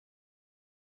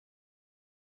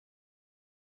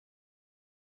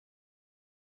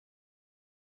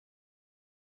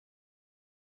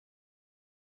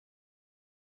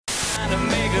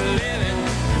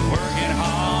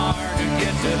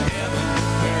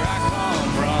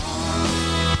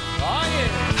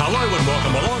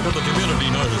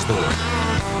Notice Board.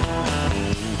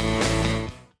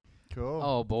 Cool.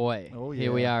 Oh boy, Oh,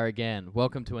 here we yeah. are again.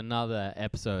 Welcome to another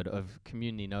episode of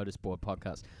Community Notice Board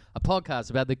Podcast, a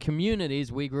podcast about the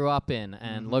communities we grew up in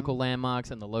and local landmarks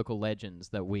and the local legends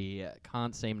that we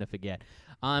can't seem to forget.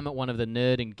 I'm one of the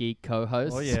nerd and geek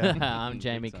co-hosts. Oh, yeah. I'm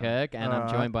Jamie Kirk, and I'm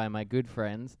joined by my good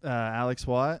friends. Alex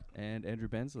White. And Andrew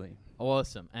Bensley.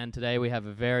 Awesome. And today we have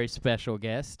a very special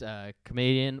guest,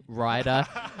 comedian, writer.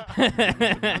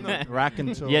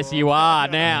 Raconteur. Yes, you are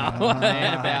now.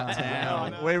 Man about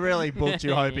town. We really booked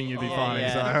you hoping you'd be funny.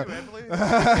 yeah.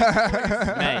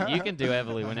 So. Mate, you can do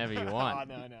Everly whenever you want.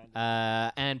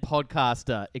 No. And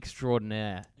podcaster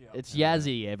extraordinaire. Yeah. It's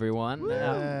Yazzie, everyone.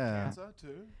 Yeah. Cancer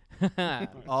too.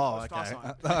 Oh, Star okay.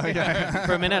 sign. Okay.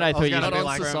 For a minute, I thought you gonna were be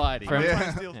like like society. From,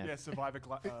 Yeah. Still, Yeah. Survivor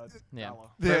Yeah. Gala.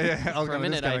 Yeah. I was for a gonna-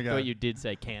 minute, just I gonna go. thought you did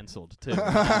say cancelled too.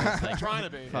 I was like, Trying to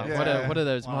be. fuck, Yeah. what are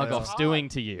those Oh, mug-offs yeah. doing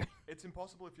to you? It's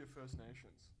impossible if you're First Nations.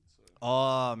 So.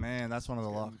 Oh man, that's one of the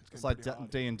It's luck. getting- It's it's like getting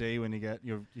pretty D&D when you get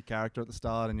your character at the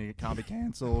start and you can't be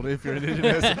cancelled if you're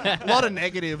Indigenous. A lot of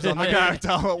negatives on the character,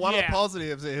 but one of the Yeah.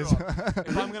 positives is Sure.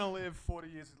 If I'm gonna live 40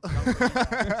 years, younger than you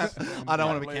guys, I don't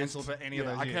want to at be cancelled least- for any of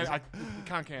those I years. can't. You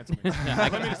can't cancel me.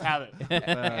 Let me just have it.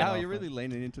 Al, you're really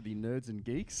leaning into the nerds and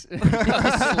geeks.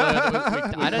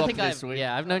 I don't think this I've. week.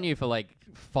 Yeah, I've known you for like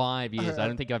 5 years. I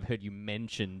don't think I've heard you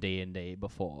mention D&D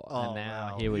before. Oh, and now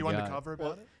wow. here we You go. undercover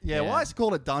about it? Yeah, Yeah. why it's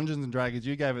called it Dungeons and Dragons?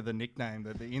 You gave it the nickname,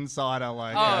 the insider,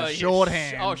 like Oh,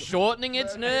 shorthand. shortening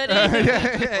it's nerdy.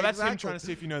 Well, that's him trying to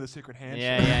see if you know the secret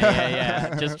handshake.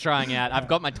 Yeah. Just trying out. I've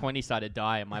got my 20-sided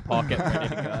die in my pocket ready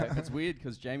to go. It's weird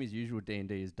because Jamie's usual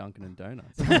D&D is Dunkin' and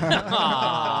Donuts.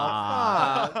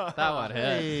 Aw, that one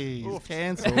hurt. Please,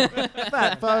 cancel.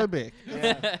 Fat phobic.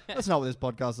 That's not what this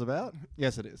podcast is about.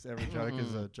 Yes, it is. Every joke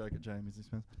is a joke at Jamie's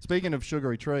expense. Speaking of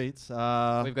sugary treats, We've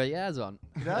got Yaz on.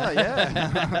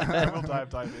 yeah. I will die of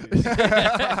diabetes.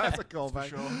 That's a callback.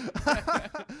 For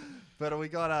sure. But we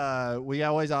got we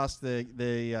always ask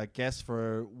the guests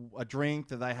for a drink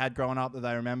that they had growing up that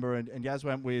they remember, and Yaz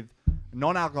went with a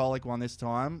non-alcoholic one this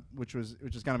time, which is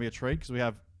going to be a treat because we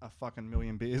have a fucking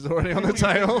million beers already on the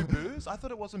table. Booze? I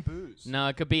thought it wasn't booze. No,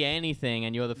 it could be anything,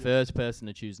 and you're the first person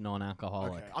to choose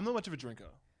non-alcoholic. Okay. I'm not much of a drinker.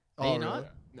 Are you Oh, not? really?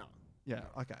 No. Yeah.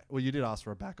 Okay. Well, you did ask for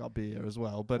a backup beer as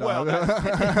well, but Well,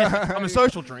 I'm a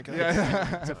social drinker.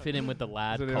 To fit in with the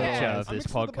lad Is it culture all- of I'm this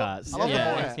mixed with the podcast. I love the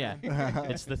Yeah, boys. yeah.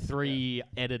 It's the 3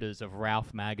 editors of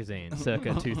Ralph magazine,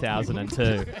 circa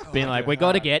 2002, being like, we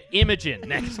got to get Imogen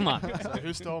next month. So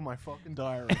who stole my fucking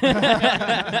diary?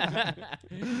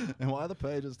 And why are the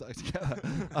pages stuck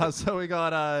together? So we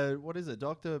got what is it?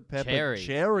 Dr. Pepper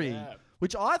Cherry. Yeah.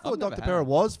 which I thought never Dr. had Pepper it.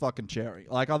 was fucking cherry.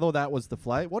 Like I thought that was the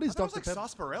flavor. What is I thought it Dr. was like Pepper?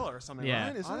 sarsaparilla or something, Yeah.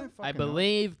 right? Isn't it? I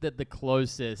believe that the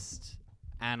closest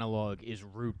analog is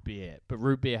root beer, but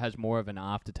root beer has more of an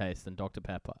aftertaste than Dr.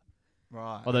 Pepper.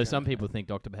 Right. Although okay. some people think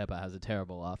Dr. Pepper has a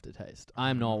terrible aftertaste.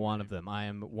 I'm not one of them. I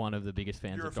am one of the biggest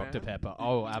fans You're of a Dr. fan? Pepper.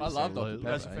 Oh, I absolutely. love Dr.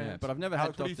 That's Pepper, fans. but I've never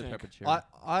Alex, had what do you Dr. think? Pepper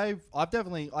cherry. I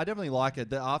definitely like it.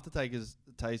 The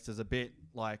aftertaste is a bit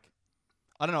like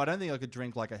I don't know. I don't think I could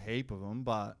drink like a heap of them,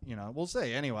 but you know, we'll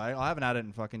see. Anyway, I haven't had it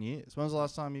in fucking years. When was the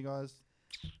last time you guys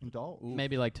indulged?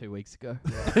 Maybe like 2 weeks ago.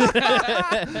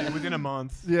 Within a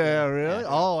month. Yeah, really? Yeah.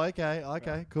 Oh,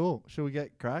 okay, cool. Should we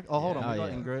get crack? Oh, hold Yeah. on. We Oh,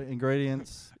 got yeah.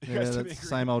 ingredients. You Yeah, guys do that's the the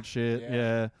same old shit. Yeah.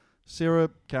 Yeah.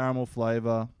 Syrup, caramel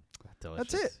flavor.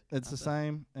 Delicious. That's it. It's the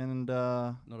same. And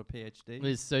Not a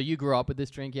PhD. So you grew up with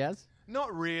this drink, Yaz?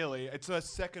 Not really. It's a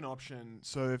second option.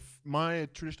 So if my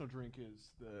traditional drink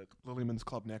is the Lilyman's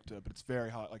Club Nectar, but it's very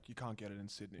hard. Like you can't get it in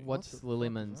Sydney. What's the fuck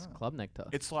Lilyman's is that? Club Nectar?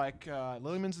 It's like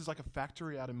Lilyman's is like a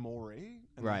factory out in Moree,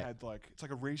 and Right. they had like it's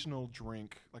like a regional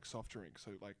drink, like soft drink.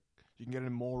 So like you can get it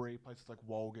in Moree, places like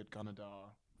Walgett,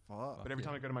 Gunnedah. fuck. But every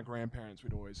time I go to my grandparents,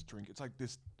 we'd always drink. It's like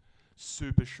this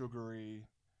super sugary,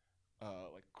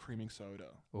 like creaming soda.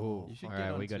 Ooh, You should all get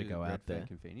right, on we got to to go out Redfern there.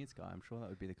 Convenience guy. I'm sure that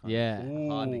would be the kind Yeah. of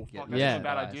hard to Ooh, get. fuck, that's Yeah. a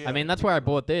bad idea. I mean, that's where I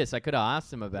bought this. I could have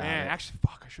asked him about Man, it. actually,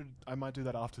 fuck. I might do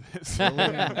that after this.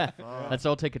 Let's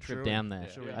all take a trip Should down we- there.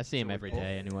 should we- I see him should we- every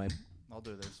day anyway. I'll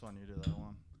do this one. You do that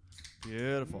one.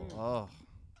 Beautiful. Oh.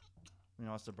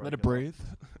 Nice to break Let it up. breathe.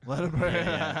 Let it breathe.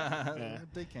 Yeah.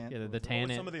 Decant. Yeah, the What were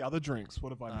tannin. some of the other drinks? What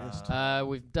have I missed?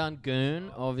 We've done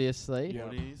Goon, obviously. Yeah.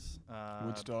 Woodies,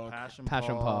 Woodstock. Passion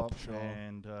Pop. Sure.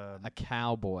 and A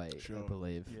cowboy, I Sure.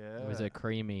 believe. It was Yeah. a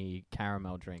creamy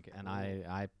caramel drink, and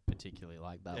I particularly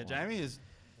like that yeah, one. Jamie is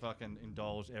fucking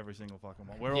indulged every single fucking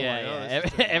one. We're all Yeah, like, oh, yeah. this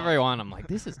is too much. Everyone, I'm like,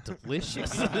 this is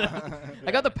delicious.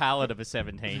 I got the palate of a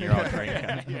 17-year-old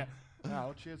drinker. Yeah.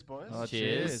 Oh, cheers, boys. Oh,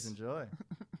 Cheers. cheers. Enjoy.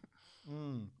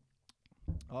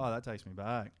 Oh, that takes me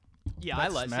back. Yeah,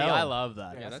 That I smell. love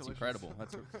that. Yeah, Yeah, that's delicious. incredible.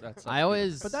 That's I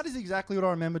always. But that is exactly what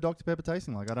I remember Dr Pepper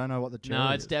tasting like. I don't know what the cherry. no,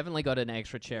 it's is. definitely got an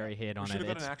extra cherry hit We on should it. have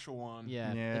got It's, an actual one.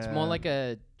 yeah, Yeah. it's more like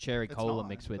a cherry It's cola nice,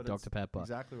 mixed with but it's Dr Pepper.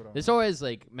 Exactly what I This always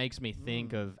like makes me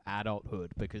think of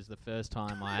adulthood because the first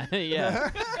time I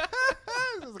yeah.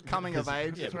 This is a coming of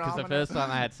age. Yeah, because the phenomenon. first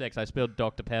time I had sex, I spilled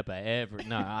Dr. Pepper it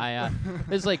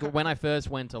was like when I first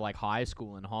went to like high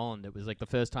school in Holland, it was like the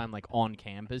first time like on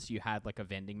campus you had like a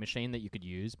vending machine that you could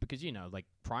use because, you know, like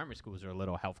primary schools are a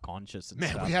little health conscious and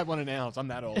Man, stuff. we had one in ours. I'm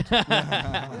that old.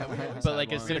 But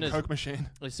like as We had soon a as Coke machine.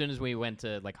 as we went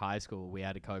to like high school, we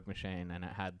had a Coke machine and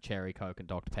it had cherry Coke and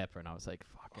Dr. Pepper, and I was like,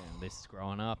 fucking, this is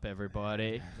growing up,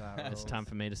 everybody. That It's rules. time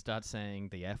for me to start saying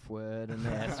the F word and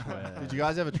the S word. Did you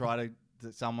guys ever try to?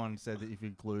 Someone said that if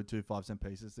you glued 2 5-cent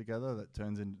pieces together, that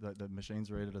turns in the machines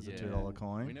read it as a $2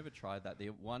 coin. We never tried that. The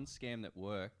one scam that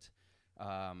worked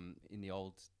in the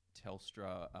old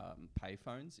Telstra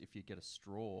payphones, if you get a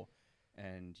straw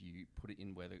and you put it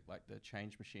in where the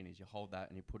change machine is, you hold that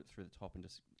and you put it through the top and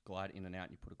just glide in and out,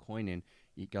 and you put a coin in,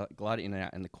 you glide it in and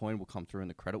out, and the coin will come through and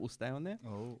the credit will stay on there.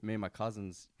 Oh. Me and my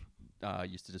cousins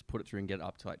used to just put it through and get it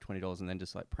up to like $20 and then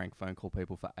just like prank phone call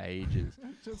people for ages.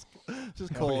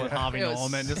 Just call it Harvey It was-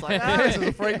 Norman. Just like, this is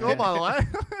a free call, by the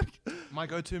way. My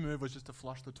go-to move was just to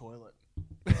flush the toilet.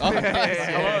 Oh,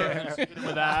 Hello. Hit him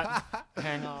with that.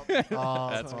 Hang up. Oh,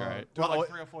 That's great. Do it Well, like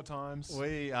 3 or 4 times.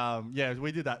 we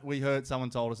did that. We heard someone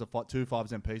told us 2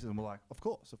 5-cent pieces, and we're like, of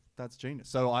course, that's genius.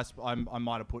 So I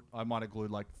might have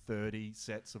glued like 30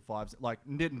 sets of 5 cents. Like,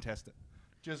 didn't test it.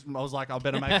 Just I was like, I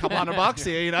better make a couple $100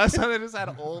 here, you know. So they just had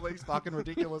all these fucking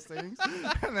ridiculous things,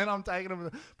 and then I'm taking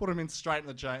them, put them in straight in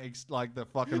the change, like the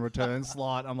fucking return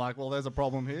slot. I'm like, well, there's a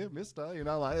problem here, Mister. You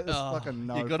know, like it's fucking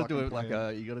no. You got to do fucking it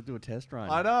plan. you got to do a test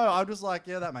run. I know. I'm just like,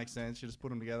 yeah, that makes sense. You just put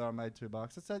them together. I made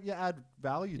 $2. It's that you add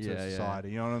value to Yeah, yeah. society.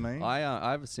 You know what I mean?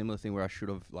 I have a similar thing where I should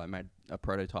have like made a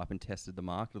prototype and tested the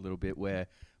market a little bit, where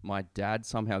my dad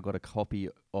somehow got a copy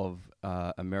of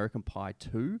American Pie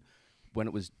 2 when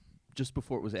it was just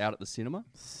before it was out at the cinema.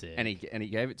 Sick. And he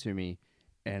gave it to me,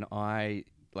 and I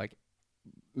like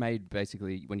made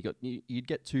basically when you'd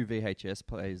get 2 VHS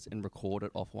players and record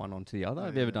it off one onto the other.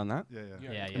 Have you ever done that? Yeah.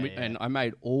 yeah. And I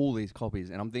made all these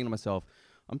copies, and I'm thinking to myself,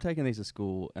 I'm taking these to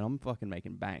school and I'm fucking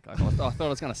making bank. I thought I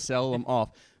was going to sell them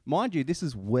off. Mind you, this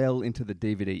is well into the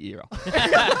DVD era.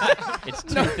 It's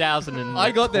 2012.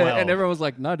 I got there and everyone was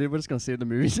like, no, dude, we're just going to see the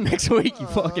movies next week, you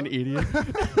fucking idiot.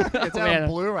 It's out on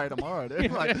Blu-ray tomorrow,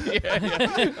 dude. Like,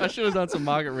 yeah. I should have done some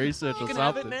market research or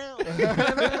something. now. You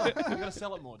gotta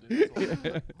sell it more, dude. That's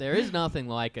all. There is nothing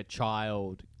like a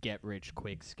child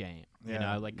get-rich-quick scheme, you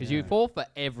Yeah. know, like because you fall for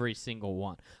every single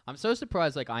one. I'm so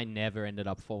surprised, like I never ended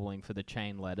up falling for the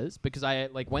chain letters because I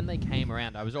like when they came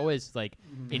around, I was always like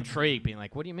intrigued, being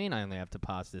like, "What do you mean I only have to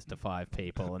pass this to 5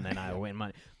 people and then I win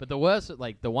money?" But the worst,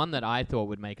 like the one that I thought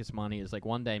would make us money is like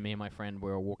one day me and my friend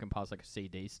were walking past like a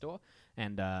CD store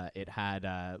and it had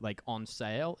like on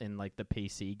sale in like the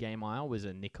PC game aisle was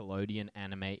a Nickelodeon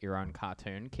animate your own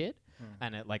cartoon kit.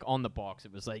 And it like on the box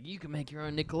it was like you can make your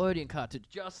own Nickelodeon cartoon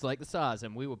just like the stars,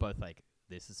 and we were both like,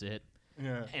 this is it.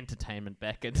 yeah. Entertainment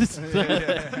Becca just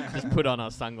put on our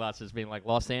sunglasses being like,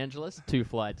 Los Angeles, 2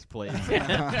 flights please.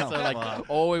 So like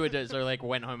all we would do, so like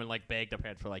went home and like begged our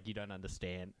parents for like, you don't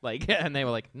understand, like, and they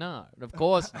were like, no, of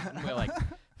course not. And we're like,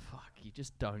 fuck, you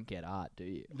just don't get art, do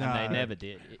you? And they No. never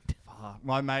did.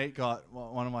 My mate got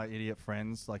one of my idiot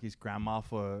friends, like his grandma,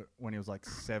 for when he was like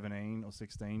 17 or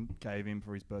 16, gave him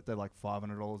for his birthday like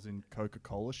 $500 in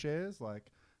Coca-Cola shares.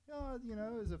 Like, you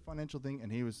know, it's a financial thing.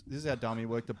 And this is how dumb he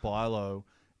worked at Bilo.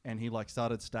 And he like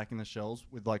started stacking the shelves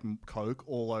with like Coke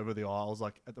all over the aisles,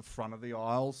 like at the front of the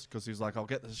aisles, because he's like, I'll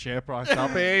get the share price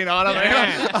up here, you know what I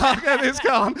mean? I'll get this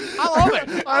going. I love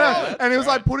it. I know. And he was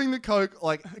like putting the Coke,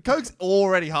 like Coke's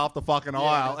already half the fucking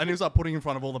aisle, and he was like putting in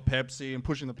front of all the Pepsi and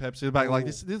pushing the Pepsi back, like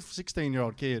this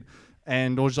 16-year-old kid.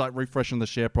 And was like refreshing the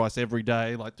share price every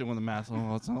day, like doing the math.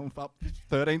 Oh, it's up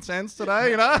 13 cents today,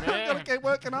 you know? Gotta keep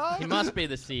working hard. He must be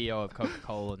the CEO of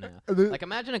Coca-Cola now. Like,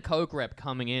 imagine a Coke rep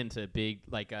coming into big,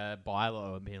 like,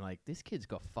 Bilo and being like, this kid's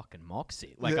got fucking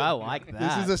moxie. Like, Yeah. I like that.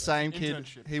 This is the same kid.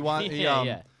 Internship. He won.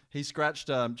 Yeah. He scratched.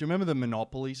 Do you remember the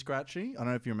Monopoly scratchy? I don't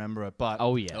know if you remember it, but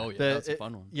Oh, yeah. Oh, yeah, the- that's a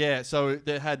fun one. Yeah, so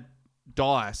they had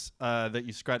dice that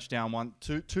you scratch down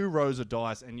two rows of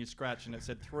dice, and you scratch, and it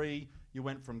said 3. You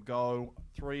went from go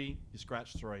 3, you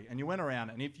scratched 3, and you went around,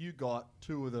 and if you got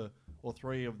 2 of the or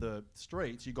 3 of the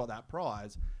streets, you got that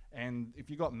prize. And if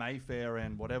you got Mayfair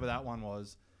and whatever that one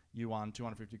was, you won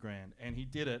 250 grand. And he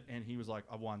did it, and he was like,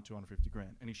 I won 250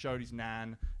 grand. And he showed his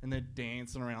nan, and they're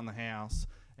dancing around the house.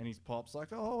 And his pop's like,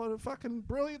 "Oh, what a fucking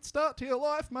brilliant start to your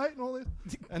life, mate," and all this.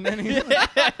 And then he's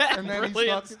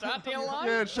Brilliant start to your life?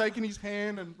 Yeah, shaking his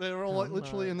hand, and they're all like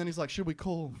literally. And then he's like, "Should we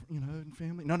call,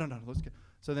 family?" No, let's go.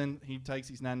 So then he takes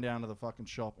his nan down to the fucking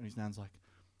shop, and his nan's like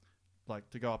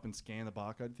to go up and scan the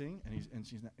barcode thing,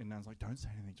 and nan's like, "Don't say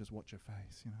anything, just watch your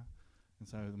face, you know." And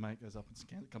so the mate goes up and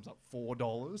scans. It comes up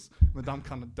 $4. The dumb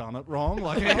cunt had done it wrong.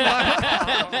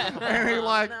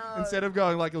 Instead of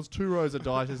going like it was 2 rows of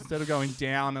dice, instead of going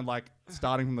down and like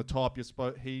starting from the top, you're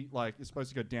supposed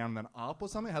to go down and then up or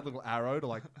something. It had a little arrow to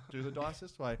like do the dice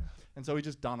this way, and so he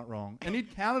just done it wrong. And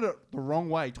he'd counted it the wrong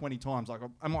way 20 times. Like,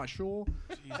 am I sure?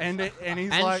 And he's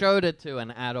And like, showed it to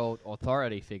an adult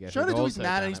authority figure. showed who'd it to his also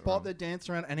nan done and his it pop. wrong. They're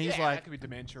dancing around, and he's that like, could be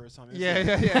dementia or something.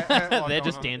 yeah. They're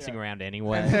just dancing around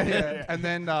anyway. Yeah. And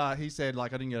then he said,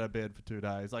 like, I didn't get out of bed for 2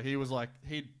 days. Like, he was like,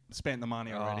 he'd spent the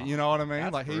money already. You know what I mean?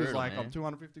 that's Like, he was brutal, like, man. I'm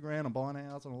 250 grand, I'm buying a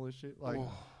house and all this shit. Like,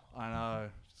 I know,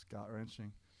 just gut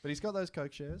wrenching. But he's got those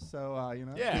Coke shares, so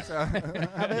Yeah. he's, they're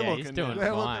Yeah, he's looking, doing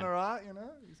they're fine. looking alright. You know,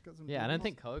 he's got some. Yeah, I good don't ones.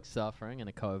 think Coke's suffering in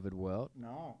a COVID world.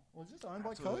 No, well, is this owned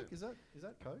by Absolutely. Coke? Is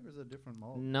that Coke or is it a different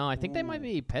mold? No, I think they might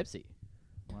be Pepsi.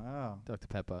 Wow. Dr.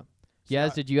 Pepper. So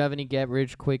Yaz, did you have any get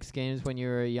rich quick schemes when you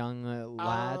were a young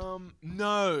lad?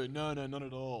 No, not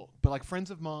at all. But like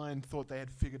friends of mine thought they had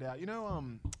figured out.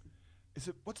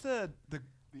 What's the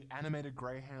animated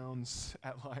greyhounds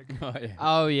at like? Oh, yeah.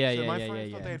 Oh yeah, So yeah, my yeah,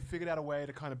 friends yeah, thought yeah. they had figured out a way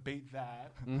to kind of beat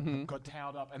that. Mhm. Got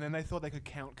towed up, and then they thought they could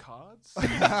count cards.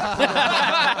 And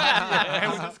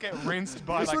we just get rinsed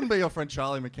by This like. wouldn't be your friend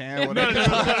Charlie McCann, would No, it?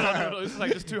 no. This is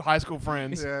like just 2 high school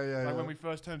friends. Yeah. Like when we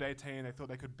first turned 18, they thought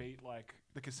they could beat like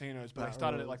the casinos, but they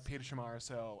started at like Peter Shamar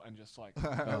and just like.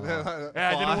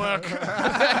 Yeah, it didn't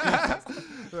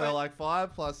work. They're like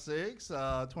 5 plus 6,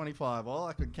 25. Well,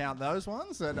 I could count those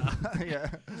ones, and yeah.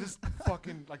 Just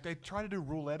fucking like they try to do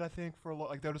roulette. I think for a lot,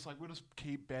 like they're just like we'll just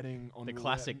keep betting on The roulette.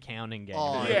 classic counting game.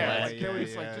 Oh, of Yeah, roulette. like they were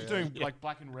just yeah, like just yeah. doing like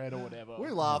black and red or whatever. We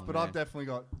laugh, but I've man. definitely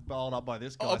got bowled up by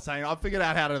this guy saying, "I figured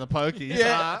out how to do the pokies."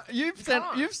 Yeah, you've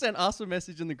sent us a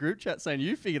message in the group chat saying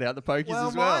you figured out the pokies Well,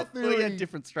 as my well. We theory- had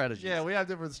different strategies. Yeah, we have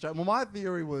different strategies. Well, my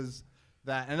theory was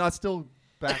that, and I still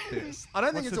back this. I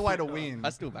don't think What's it's the a way to theory? win.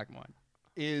 I still back mine.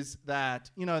 Is that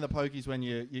the pokies when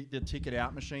the ticket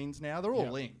out machines now they're all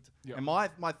Yeah. linked. Yeah. And my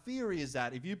theory is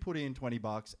that if you put in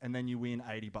 $20 and then you win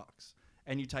 $80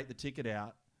 and you take the ticket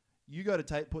out, you go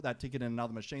to put that ticket in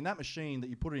another machine. That machine that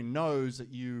you put it in knows that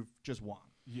you've just won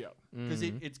Yep. because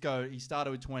he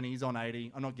started with 20, he's on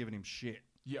 80. I'm not giving him shit.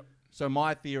 Yep. So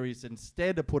my theory is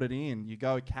instead to put it in, you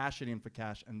go cash it in for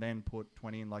cash and then put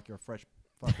 20 in like you're a fresh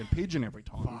fucking pigeon every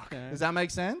time. Does that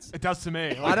make sense? It does to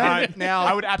me. I don't- now-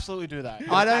 I would absolutely do that.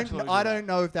 I Absolutely do that. don't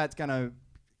know if that's going to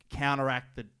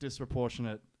counteract the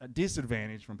disproportionate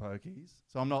disadvantage from pokies.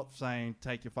 So I'm not saying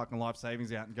take your fucking life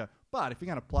savings out and go. But if you're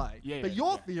going to play, Yeah, but yeah,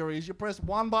 your yeah. theory is you press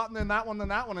one button, then that one,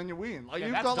 and you win. Like Yeah,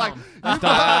 you've that's got like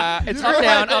dumb. It's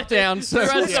up, down,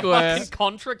 circle, That's square. fucking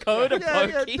contra code of yeah,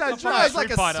 pokies. that's like right. It's like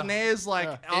Street a Fighter. snares like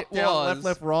Yeah. up, down,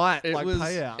 left, right, It like was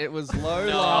payout. it was low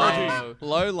No. line,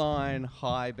 low line,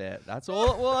 high bet. That's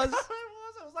all it was.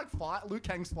 It was like Liu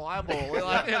Kang's fireball. We're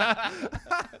like, You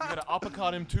got to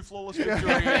uppercut him, 2 flawless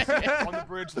victories on the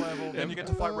bridge level, then you get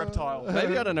to fight Reptile.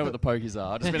 Maybe I don't know what the pokies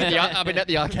are. I've just been I've been at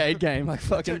the arcade game, like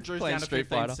fucking Drew's playing down to Street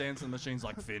 15 Fighter. cents and the machine's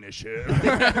like, finish it.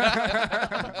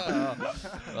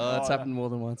 Oh, it's happened more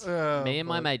than once. Me and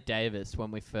my mate Davis,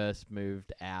 when we first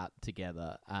moved out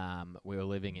together, we were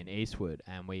living in Eastwood,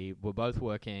 and we were both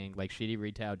working like shitty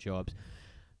retail jobs.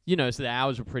 So the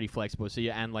hours were pretty flexible. So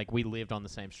we lived on the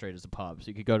same street as a pub, so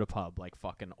you could go to pub like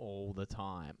fucking all the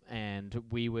time. And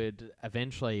we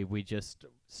just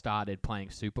started playing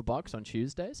Superbox on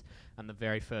Tuesdays, and the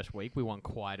very first week we won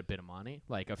quite a bit of money,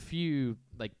 like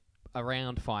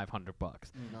around $500. Nice.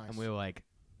 And we were like,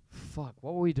 fuck,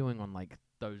 what were we doing on like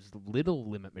those little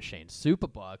limit machines?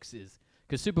 Superbox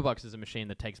is a machine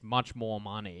that takes much more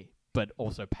money but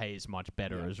also pays much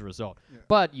better as a result. Yeah.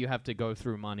 But you have to go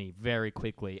through money very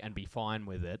quickly and be fine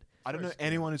with it. I don't know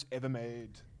anyone who's ever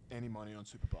made any money on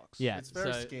Superbox. Yeah, It's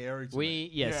very so scary to me.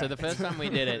 Yeah. So the first time we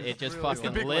did it, it just Really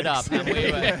fucking big lit leagues. up, and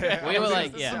we were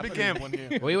like, It's a big gambling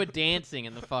here. we were dancing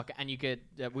in the fuck, and you could,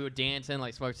 we were dancing,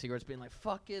 like smoking cigarettes, being like,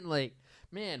 fucking, like,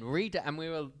 man, and we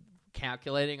were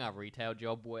calculating our retail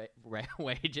job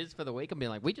wages for the week and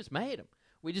being like, we just made them.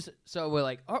 So we're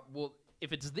like, oh, well,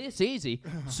 if it's this easy,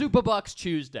 Superbox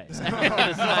Tuesdays.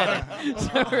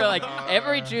 So we're like,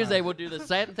 every Tuesday we'll do the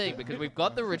same thing because we've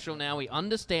got the ritual now. We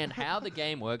understand how the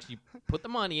game works. You put the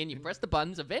money in, you press the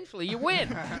buttons, eventually you win.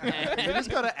 You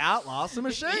just got to outlast the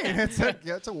machine. It's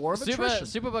a war of attrition.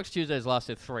 Superbox Tuesdays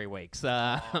lasted 3 weeks.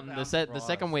 The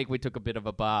second week we took a bit of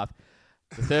a bath.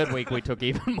 The third week we took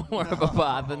even more of a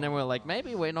bath, and then we're like,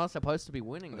 maybe we're not supposed to be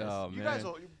winning this. Oh, You man.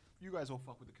 guys all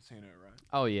fuck with the casino, right?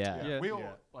 Oh yeah. Yeah. We all Yeah.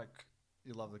 like.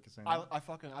 You love the casino. I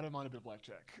don't mind a bit of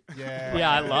blackjack. yeah.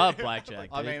 Yeah, I love blackjack.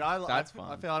 I dude. mean, I That's I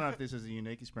fun. feel I don't know if this is a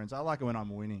unique experience. I like it when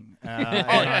I'm winning. Oh, And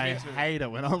yeah, I me too. hate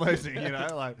it when I'm losing. You know,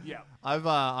 like Yeah. but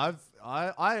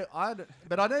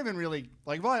I don't even really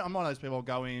like. If I'm one of those people who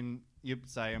go in, you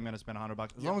say I'm going to spend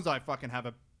 $100. As long as I fucking have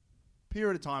a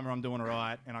period of time where I'm doing it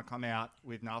right and I come out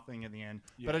with nothing at the end.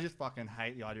 But Yeah. I just fucking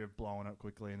hate the idea of blowing it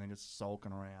quickly and then just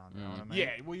sulking around. You know what I mean? Yeah.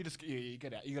 Well, you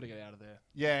get out. You got to get out of there.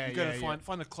 Yeah. You got to yeah,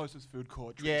 find the closest food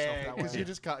court. Treat yeah, yourself that because way. you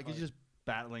just can't, you're just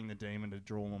battling the demon to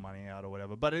draw more money out or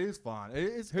whatever. But it is fun.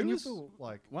 It was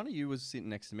like One of you was sitting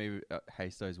next to me at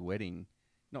Hasto's wedding.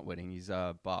 Not wedding, his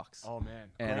bucks. Oh man.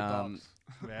 And, Great um, bucks.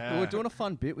 yeah. We were doing a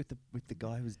fun bit with the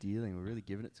guy who was dealing. We were really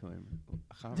giving it to him.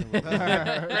 I can't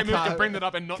remember. Great move to bring that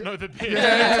up and not know the bit.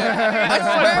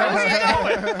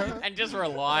 And just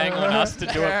relying on us to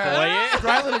do it for you.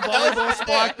 Great little volleyball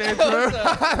spike there, Drew.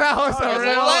 That was a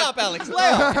real lay up, Alex, lay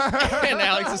up. And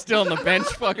Alex is still on the bench,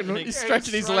 fucking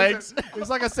stretching his legs. It was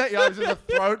like I said, it was just a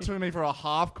throat to me for a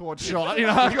half-court shot. You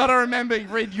know, I got to remember,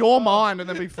 read your mind and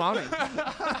then be funny.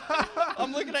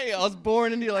 I'm looking at you. I was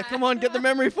boring, and you're like, "Come on, get the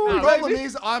memory for me, The problem baby."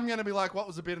 is, I'm going to be like, what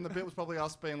was the bit? And the bit was probably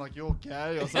us being like, you're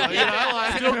gay or something. You know,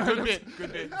 like,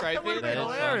 Good bit. Great That would have bit. been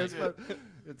That is hilarious. funny. But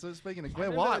it's speaking of, we're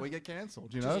white, we get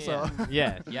cancelled, you know? So.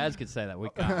 Yeah, Yaz could say that. We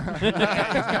can't.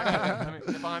 Get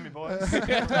behind me, boys.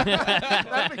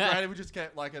 That'd be great if we just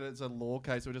kept like it's a law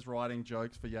case. We're just writing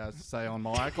jokes for Yaz to say on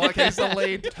mic. Like he's the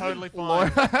lead. Totally lawyer.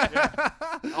 fine. Yeah.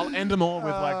 I'll end them all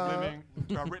with like living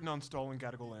written on stolen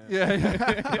Gadigal land. Yeah.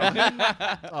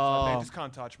 They Oh. just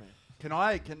can't touch me.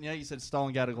 You said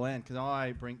stolen Gadigal land. Can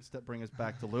I bring us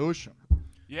back to Lewisham?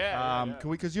 Yeah. Can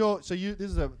we? Because this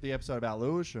is the episode about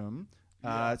Lewisham.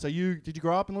 So did you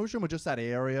grow up in Lewisham or just that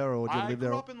area, or did you I live there?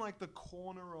 grew up in like the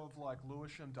corner of like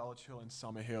Lewisham, Dulwich Hill, and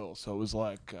Summer Hill, so it was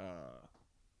like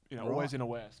always in a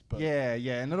west. But Yeah,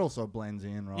 and it also blends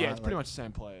in, right? yeah, it's pretty Like- much the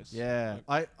same place. Yeah,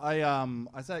 Like, I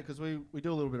say it because we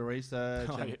do a little bit of research.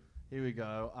 Oh, and yeah. Here we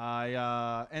go.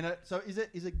 So is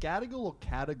it Gadigal or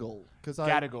Cadigal? Because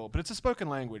Gadigal, but it's a spoken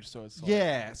language, so it's like,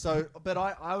 yeah. So, but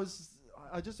I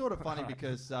just sort of funny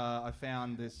because I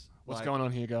found this. What's going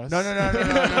on here, guys? No.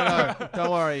 Don't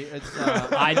worry. It's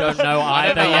I don't know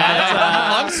either yet.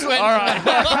 I'm sweating. All right.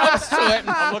 I'm sweating.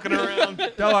 I'm looking around.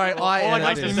 don't worry. I I edit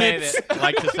like this.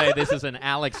 like to say this is an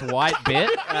Alex White bit.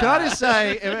 Can I just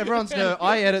say, if everyone's know,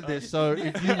 I edit this, so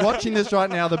if you're watching this right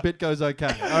now, the bit goes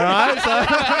okay. All right.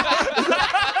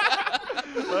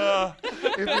 So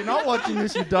if you're not watching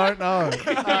this, you don't know.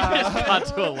 Cut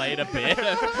to a later bit.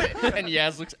 And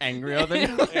Yaz looks angrier than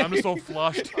you. Yeah, I'm just all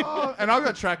flushed. And I've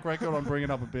got a track record on bringing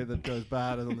up a bit that goes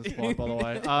bad on the spot, by the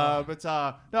way.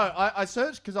 I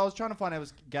searched because I was trying to find out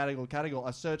if it was Cadigal.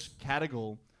 I searched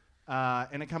Cadigal,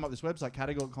 and it came up this website,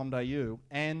 cadigal.com.au,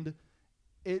 and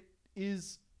it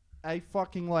is a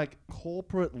fucking like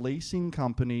corporate leasing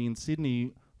company in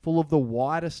Sydney full of the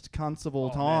whitest cunts of all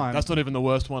time. That's not even the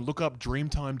worst one. Look up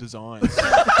Dreamtime Designs.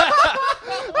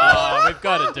 Oh, we've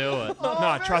got to do it.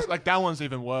 No, trust. Like that one's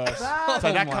even worse. That- So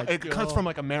oh that my it comes God. from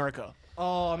like America.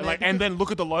 Oh man! And then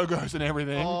look at the logos and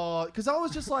everything. Oh, because I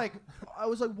was just like,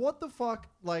 what the fuck?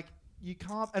 Like, you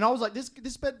can't. And I was like, this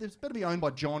better be owned by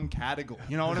John Cadigal.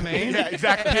 You know what I mean? Yeah,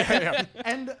 exactly. Yeah.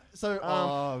 And so,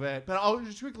 oh man! But I was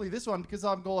just quickly this one because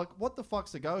I'm going like, what the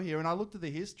fuck's to go here? And I looked at the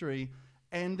history.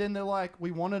 And then they're like,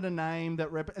 we wanted a name that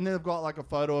and then they've got like a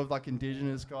photo of like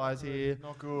indigenous guys here.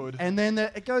 Not good. And then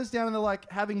it goes down and they're like,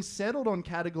 having settled on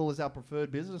Cadigal as our preferred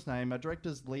business name, our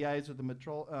directors liaise with the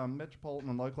Metropolitan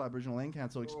and Local Aboriginal Land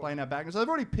Council, explain our background. So they've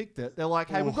already picked it. They're like,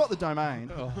 hey, we've got the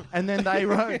domain. And then they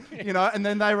wrote, and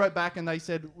then they wrote back and they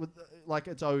said, like,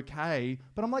 it's okay.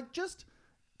 But I'm like, just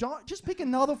pick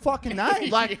another fucking name.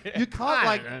 Like, you can't,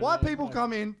 like, why people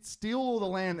come in, steal all the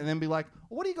land, and then be like,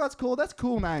 what do you guys call? That's a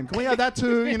cool name. Can we have that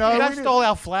too? You know, You guys we stole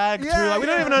our flag too. Yeah, Like, we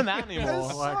don't yeah. even own that anymore.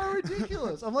 It's Like, so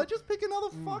ridiculous. I'm like, just pick another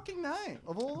fucking name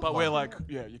of all. but we're like,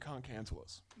 yeah, you can't cancel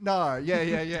us. no, yeah.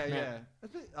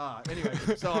 Anyway,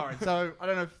 sorry. So I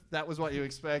don't know if that was what you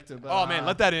expected, but Oh man,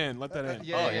 let that in. Let that in.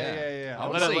 Yeah. I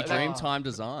want Let to it- see let it- Dreamtime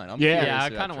Design. I'm Yeah. curious Yeah, I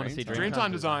about kinda wanna see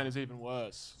Dreamtime Design is even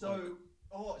worse. So,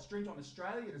 it's Dreamtime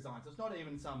Australia Design. So it's not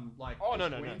even some like. Oh no.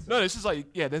 coincidence. No, this is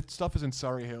like that stuff is in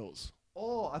Surrey Hills.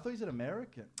 Oh, I thought you said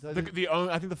American. So I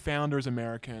think the founder is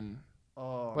American.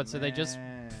 oh, What, so they just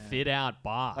man. fit out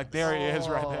bars? Like there he is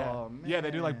right there. Oh, Yeah, they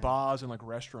do like man. bars and like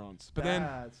restaurants. But then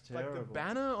That's terrible. like the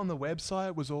banner on the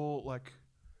website was all like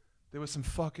there was some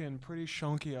fucking pretty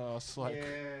shonky ass like yeah.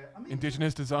 I mean,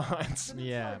 indigenous designs. and it's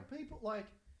Yeah. like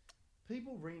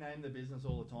people rename the business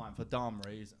all the time for dumb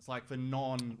reasons, like for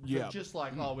Yeah. just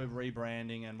like we're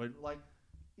rebranding and we're like,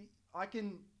 I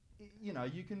can,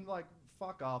 you can like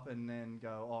fuck up and then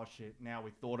go, oh shit, now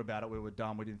we thought about it, we were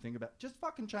dumb, we didn't think about it. Just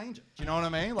fucking change it. Do you know what I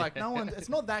mean? Like it's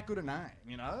not that good a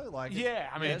name, Like Yeah,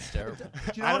 I mean, That's terrible. do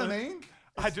you know what I mean?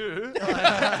 I do.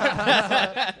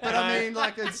 But I mean,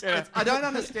 like it's I don't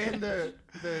understand the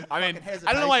I mean, fucking hesitation.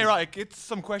 I don't know why you're right. Like, it's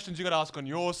some questions you got to ask on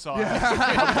your side.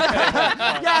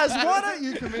 Yes, why don't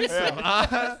you convince them?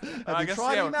 Have I you guess,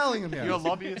 tried yeah, emailing them yet? Your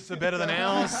lobbyists are better than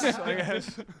ours, I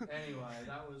guess. Anyway,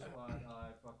 that was what I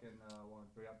fucking wanted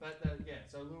to bring up. But yeah,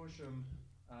 so Lewisham.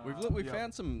 We've Yeah.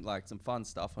 found some fun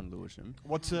stuff on Lewisham.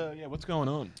 What's going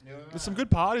on? Yeah. There's some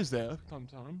good parties there. Time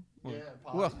to time. Yeah,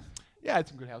 Well, Yeah, I had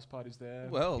some good house parties there.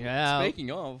 Well, Yeah.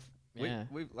 speaking of, Yeah.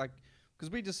 we like,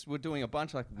 because we just were doing a bunch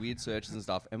of like weird searches and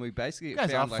stuff, and we basically you guys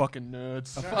are found like fucking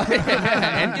nerds.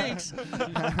 and geeks.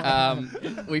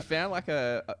 We found like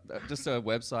just a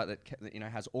website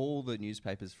that has all the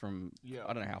newspapers from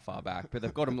I don't know how far back, but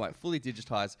they've got them like fully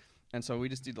digitized. And so we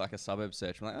just did like a suburb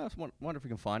search. We're like, I wonder if we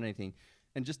can find anything,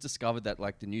 and just discovered that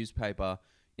like the newspaper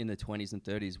in the 20s and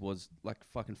 30s was like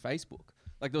fucking Facebook.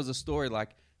 Like there was a story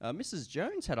like. Mrs.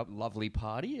 Jones had a lovely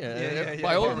party.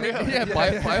 By all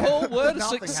word of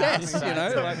Nothing success,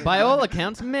 happening. like, By all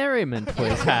accounts, merriment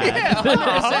was had. yeah,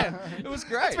 100%. It was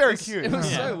great. It's very cute. It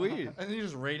was Yeah. so weird. And then you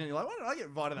just read it and you're like, why did I get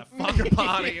invited to that fucking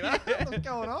party? What's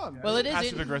going on? Well, it is.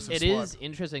 Passive-aggressive It swipe. is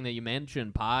interesting that you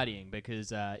mentioned partying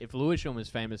because if Lewisham was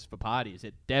famous for parties,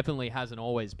 it definitely hasn't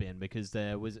always been. Because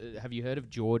there was. Have you heard of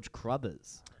George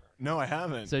Crothers? No, I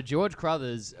haven't. So George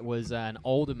Crothers was an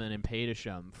alderman in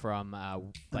Petersham from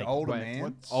like older where-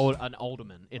 man? an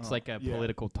alderman. It's like a Yeah.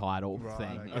 political title Right,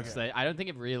 thing. okay. It's I don't think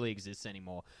it really exists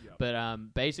anymore. Yeah.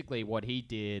 But basically, what he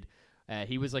did,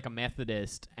 he was like a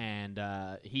Methodist, and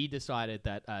he decided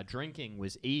that drinking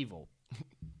was evil.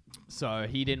 So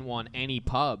he didn't want any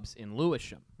pubs in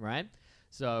Lewisham, right?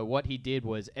 So what he did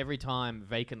was every time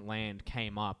vacant land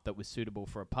came up that was suitable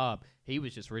for a pub, he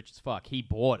was just rich as fuck. He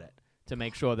bought it to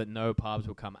make sure that no pubs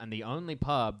would come. And the only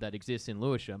pub that exists in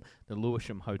Lewisham, the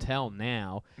Lewisham Hotel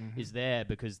now, is there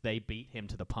because they beat him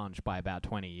to the punch by about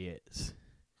 20 years.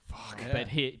 Fuck.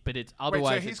 Yeah. But it's Wait,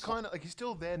 otherwise. so he's it's- kind of like he's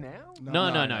still there now?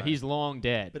 no, he's long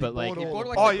dead. But But, he like, bought He all bought the-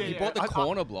 like Oh, the, yeah, he yeah. bought the I-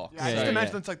 corner block. Yeah, I Yeah, just yeah.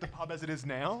 imagine it's like the pub as it is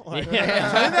now. Like,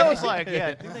 Yeah. So I think that was like,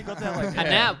 I think they got that like. and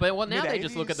now they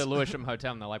just look at the mid-80s. Lewisham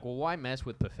Hotel and they're like, well, why mess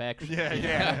with perfection?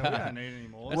 Yeah, we don't need any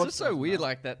more. It's just so weird,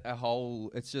 like that.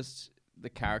 It's just the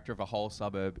character of a whole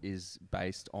suburb is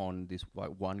based on this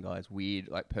like one guy's weird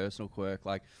like personal quirk.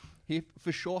 Like he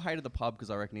for sure hated the pub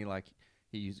because I reckon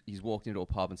he's walked into a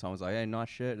pub and someone's like, "Hey, nice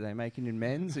shirt. Are they making in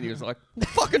men's?" And he was like,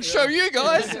 "Fucking show you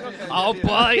guys." I'll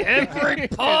buy every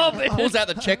pub. Pulls out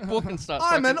the checkbook and starts.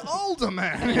 I'm an fucking- older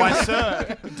man. Why,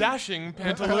 sir, dashing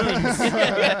pantaloons.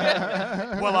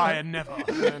 Well, I never.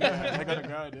 I gotta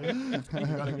go, dude. I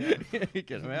gotta go.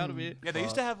 Get him out of here. Yeah, they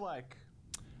used to have like.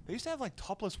 They used to have like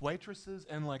topless waitresses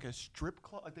and like a strip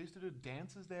club. Like they used to do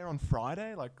dances there on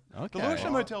Friday. Like Okay. the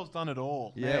Lewisham Hotel's done it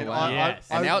all. Yeah, Man, wow. Yes.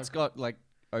 And now it's got like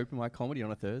open mic comedy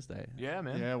on a Thursday. Yeah,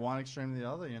 man. Yeah, one extreme to the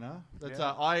other, That's,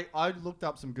 Yeah. I looked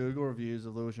up some Google reviews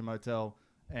of Lewisham Hotel,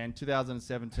 and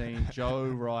 2017, Joe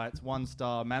writes, 1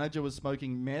 star, manager was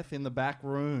smoking meth in the back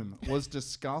room, was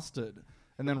disgusted.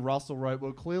 And then Russell wrote,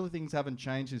 well, clearly things haven't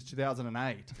changed since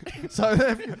 2008.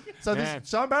 so Man.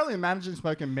 so apparently a manager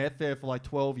smoking meth there for like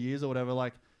 12 years or whatever,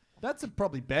 like, that's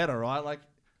probably better, right? Like,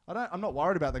 I'm not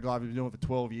worried about the guy who's been doing it for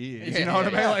 12 years. Yeah, you know what I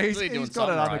mean? yeah. Like, Clearly doing he's got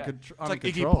it something under, right. It's under like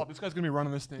Iggy control. Pop. This guy's gonna be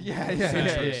running this thing. Yeah.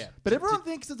 Yeah. But everyone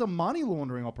thinks it's a money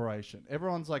laundering operation.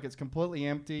 Everyone's like, it's completely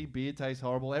empty. Beer tastes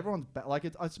horrible. Everyone's like,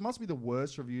 it must be the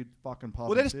worst reviewed fucking pub.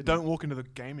 Well, they in just Sydney. don't walk into the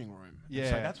gaming room. Yeah.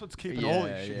 It's like, that's what's keeping Yeah, all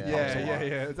these shit. yeah.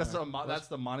 Yeah. That's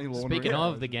the money laundering. Speaking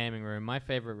of the operation. gaming room, my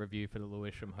favorite review for the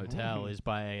Lewisham Hotel is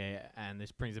by, and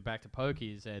this brings it back to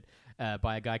Pokey, is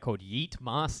by a guy called Yeet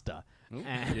Master. Ooh,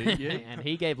 And, yeet, yeet. and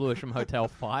he gave Lewisham Hotel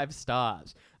 5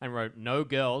 stars and wrote, no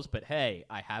girls, but hey,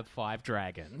 I have 5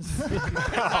 dragons.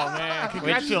 Oh man,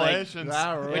 congratulations.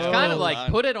 Which kind of like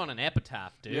put it on an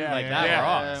epitaph, dude. Yeah, like yeah, that Yeah,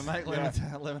 rocks. make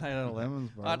lemonade out of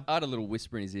lemons, bro. I had a little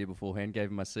whisper in his ear beforehand, gave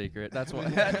him my secret. That's why.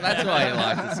 That's why he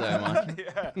liked it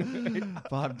so much.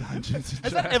 5 dungeons.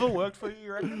 Has that ever worked for you?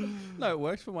 You reckon? No, it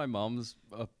worked for my mum's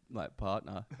like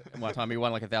partner. One time he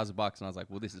won like $1,000, and I was like,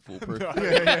 "Well, this is foolproof."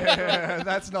 yeah.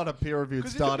 That's not a peer-reviewed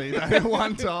 'Cause study. That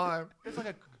one time. It's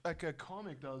like a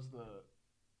comic does the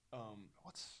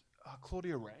what's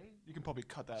Claudia Ray. You can probably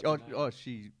cut that. Oh, one out.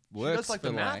 she She works does like for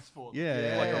the maths for them.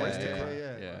 yeah, like yeah,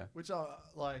 Aristocrat. yeah. Which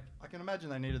like I can imagine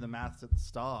they needed the maths at the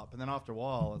start, but then after a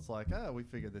while it's like, oh, we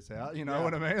figured this out. You know Yeah.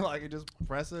 what I mean? Like you just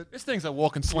press it. This thing's a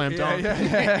walking slam dunk.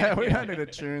 Yeah. We don't need to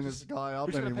tune this guy up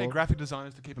We're just gonna pay anymore. graphic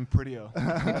designers to keep him prettier.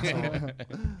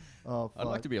 Oh, I'd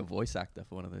like fuck. to be a voice actor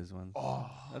for one of those ones. Oh.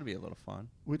 That'd be a lot of fun.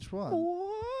 Which one?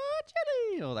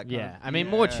 Chili, or that kind Yeah, of. I mean,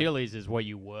 more Yeah. chilies is what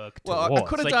you work Well, towards. I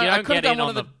could have Like, done. you I don't could have get done in one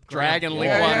on of the grand dragon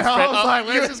link final. ones. I but was like,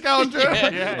 let's just go and do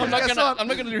it. I'm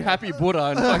not gonna do Happy Buddha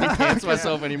and fucking cancel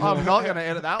myself anymore. I'm not going to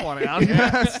edit that one out.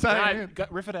 Stay Right, in.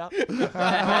 riff it out.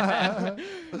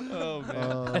 Oh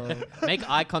man. Make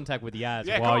eye contact with Yaz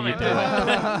Yeah, while come on, you do man.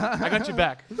 it. I got you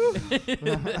back.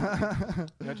 I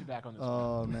got you back on this one.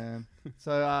 Oh man.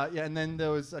 So yeah, and then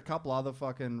there was a couple other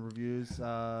fucking reviews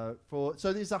for.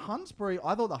 So there's a Hunsbury.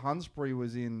 I thought the Hunsbury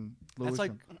was in Lewisham. That's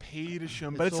like Petersham,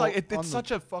 It's but it's all like on it's the-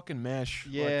 such a fucking mesh.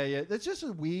 yeah, yeah. There's just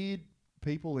a weird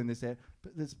people in this area.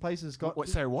 This place has got What?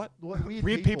 Say what? weird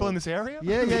Weird people in this area?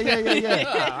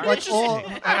 Yeah. Like all. All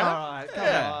right,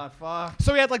 come on, fuck.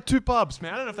 So we had like 2 pubs,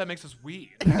 man. I don't know if that makes us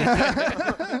weird.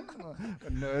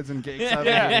 Nerds and geeks over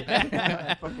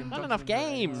Yeah. here. Not enough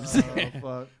games. Oh,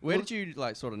 fuck. Where did you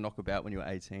like sort of knock about when you were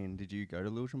 18? Did you go to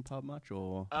Lewisham pub much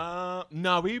or?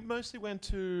 No, we mostly went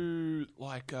to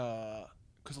like,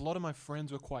 because a lot of my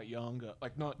friends were quite younger.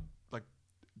 Like not like,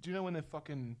 do you know when they're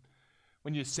fucking,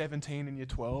 when you're 17 and you're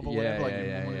 12 or whatever? Like you're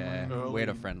normally, like, early. We had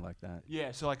a friend like that.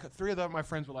 Yeah, so like 3 of my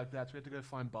friends were like that. So we had to go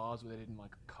find bars where they didn't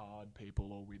like card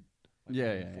people, or we'd like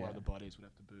Yeah, me and yeah, 4 yeah. other buddies would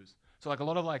have to booze. So like a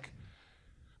lot of like,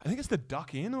 I think it's the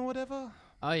Duck Inn or whatever.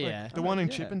 Oh Like, yeah, the one in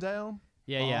yeah. Chippendale.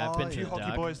 yeah. I've Oh, been yeah. to Few the hockey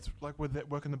Doug. boys like were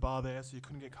working the bar there, so you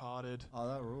couldn't get carded. Oh,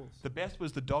 that rules. The best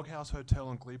was the Doghouse Hotel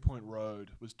on Glebe Point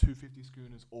Road. Was 250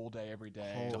 schooners all day, every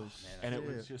day. Holy And it shit.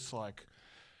 was just like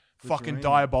The fucking dream.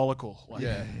 diabolical. Like,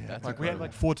 That's like we had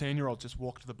like 14-year-olds just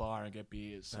walk to the bar and get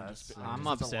beers. And That's just, sick. I'm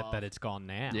just as a upset laugh. that it's gone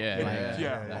now. Yeah, Yeah, Like,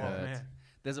 yeah. that Oh, hurts. man.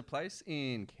 There's a place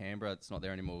in Canberra, it's not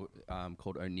there anymore,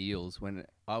 called O'Neill's. When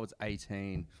I was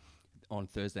 18, on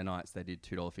Thursday nights, they did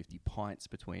 $2.50 pints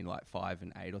between like 5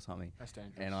 and 8 or something. That's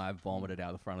dangerous. And I vomited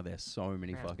out the front of there so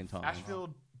many Man, fucking times.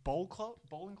 Ashfield Bowling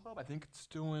Club. I think it's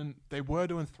doing. They were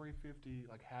doing $3.50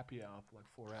 like happy hour for like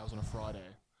 4 hours on a Friday.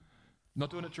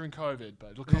 Not doing it during COVID,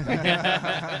 but it'll come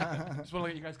back. Just want to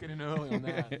let you guys get in early on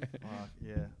that. Fuck,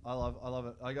 yeah, I love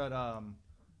it. I got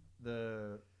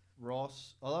the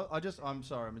Ross. I'm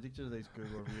sorry, I'm addicted to these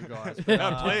Google review guys. but,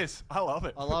 No, please, I love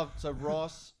it. I love so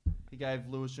Ross. He gave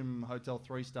Lewisham Hotel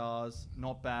 3 stars,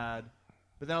 not bad.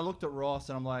 But then I looked at Ross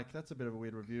and I'm like, that's a bit of a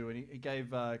weird review. And he gave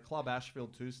Club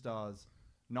Ashfield 2 stars,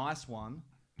 nice one.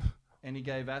 And he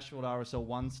gave Ashfield RSL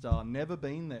 1 star, never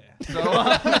been there. So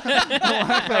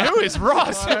Who is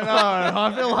Ross? I don't know.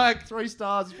 I feel like 3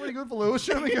 stars is pretty good for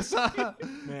Lewisham because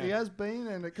he has been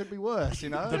and it could be worse, you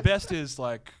know? The best is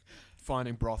like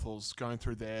finding brothels, going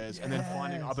through theirs, and then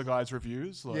finding Yes. other guys'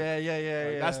 reviews. Like,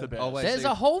 Yeah. That's the best. Oh, wait. There's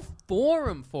so a whole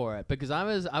forum for it because I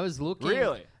was looking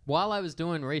Really? while I was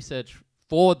doing research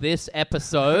for this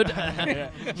episode.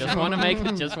 Just want to make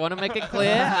it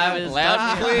clear. I was loud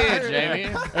and clear, Jamie.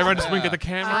 Everyone just wink at the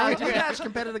camera. Do you catch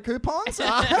competitor coupons?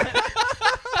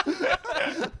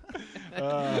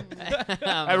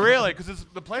 Really? Because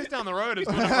the place down the road is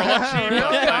doing it for a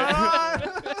lot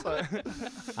cheaper.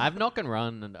 I've knock and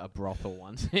run a brothel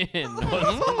once in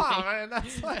Oh, man,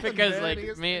 that's like because the like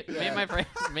nerdiest me thing. and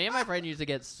my friend used to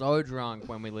get so drunk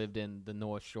when we lived in the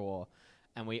North Shore,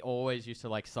 and we always used to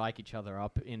like psych each other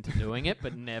up into doing it,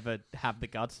 but never have the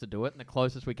guts to do it. And the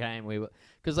closest we came, we were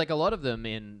because like a lot of them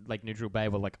in like Neutral Bay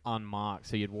were like unmarked,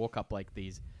 so you'd walk up like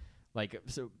these. Like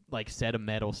set of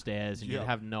metal stairs and Yeah. you'd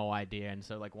have no idea, and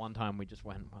so like one time we just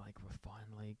went, we're like, we're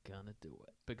finally gonna do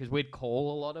it because we'd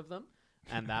call a lot of them,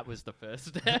 and that was the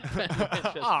first step. And it just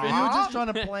But you were just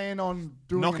trying to plan on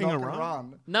doing Knocking a a knock and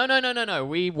run? run. No.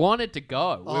 We wanted to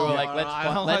go. We were like, let's.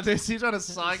 I don't like this. You're trying to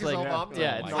psych It's like- yourself up.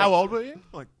 yeah, to it's knock- How old were you?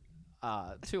 Like,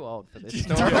 Too old for this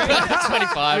story.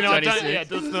 25, 26. yeah,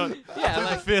 that's not. Yeah, like,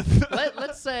 The fifth.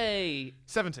 let's say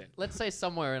 17.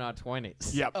 somewhere in our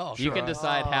 20s. Yep. Oh, You sure. can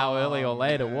decide how early or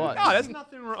late it was. No, there's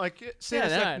nothing wrong. Like,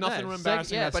 nothing no.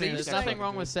 embarrassing. Yeah, about but seeing there's a nothing sex wrong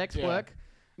worker. with sex Yeah. work.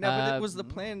 No, but it was the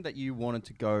plan that you wanted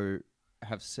to go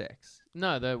have sex.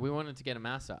 No, we wanted to get a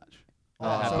massage.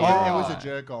 Oh, so Happy it was a hour.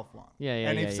 jerk off one. Yeah, yeah,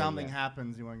 And yeah, if yeah, something yeah.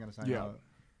 happens, you weren't going to say Yeah.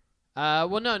 no.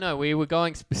 Well, no, we were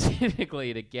going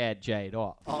specifically to get Jade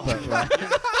off. Oh, But, like,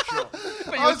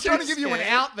 I was trying to give you an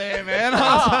out there, man.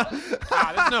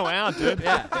 There's no out, dude.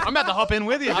 Yeah. I'm about to hop in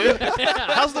with you, dude.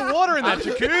 How's the water in that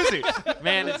jacuzzi?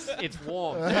 Man, it's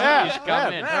warm. Yeah, You should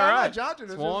come in. man. All right.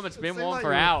 It's warm. It's been warm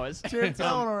for hours.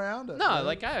 Tiptoeing around it. No,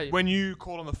 like When you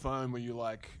called on the phone, were you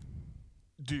like,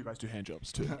 do you guys do hand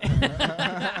jobs too?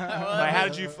 Like, how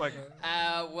did you like?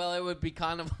 Well, it would be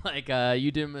kind of like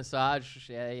you do massage.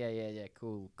 Yeah.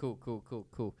 Cool.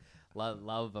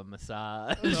 Love a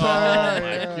massage.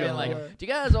 yeah. Be like, do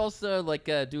you guys also like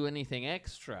do anything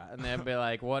extra? And they'd be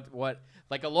like, what?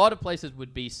 Like a lot of places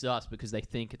would be sus because they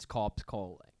think it's cops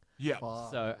calling. Yeah.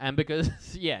 So and because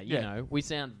you know we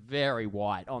sound very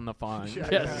white on the phone,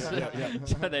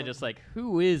 so they're just like,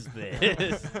 who is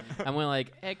this? And we're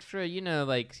like, extra,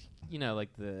 like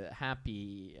the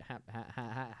happy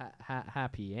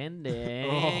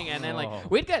ending, and then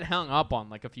like we'd get hung up on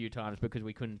like a few times because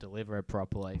we couldn't deliver it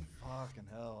properly. Fucking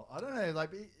hell. I don't know, like,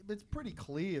 it's pretty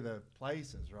clear the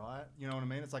places, right? You know what I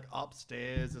mean? It's like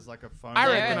upstairs, there's like a phone. I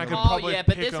reckon I could probably but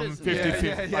pick this them was-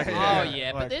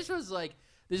 50-50. But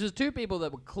this was two people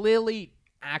that were clearly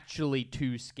actually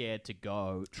too scared to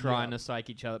go, trying to psych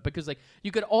each other because like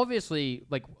you could obviously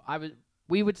like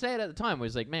we would say it at the time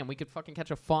was like, man, we could fucking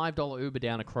catch a $5 Uber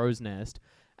down a Crow's Nest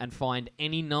and find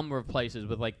any number of places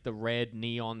with like the red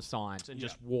neon signs and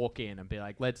just walk in and be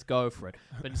like, let's go for it.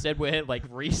 But instead we're like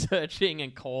researching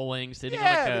and calling, sitting on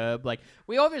a curb. Like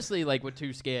we obviously like were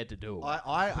too scared to do it.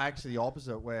 I actually the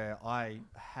opposite, where I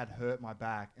had hurt my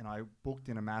back and I booked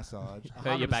in a massage.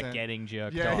 Hurt your back 100%. getting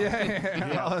jerked off.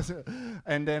 Yeah.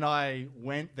 And then I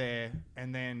went there,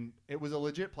 and then it was a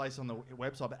legit place on the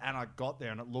website, and I got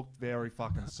there and it looked very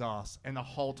fucking sus. And the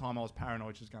whole time I was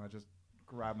paranoid she's gonna just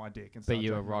grab my dick and But start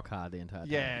you were choking me. rock hard the entire time.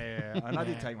 Yeah. And I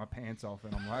did take my pants off,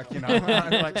 and I'm like,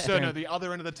 like, So no, the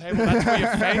other end of the table, that's for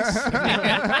your face.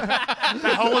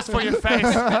 That hole is for your face.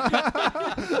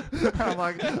 I'm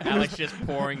like, Alex just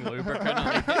pouring lubricant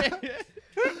on you.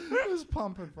 just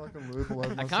pumping fucking lube all over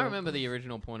I myself. can't remember the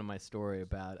original point of my story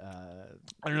about.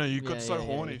 I don't know. You got so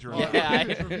horny during Yeah,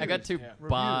 I got too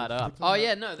barred up. Oh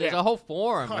yeah, no, there's a whole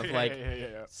forum of like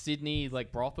Sydney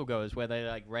like brothel goers where they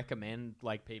like recommend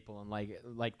like people and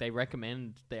like they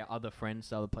recommend their other friends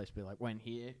to other places. Be like, when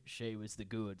here, she was the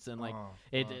goods, and like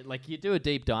it like you do a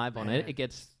deep dive on it, it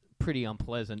gets pretty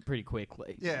unpleasant pretty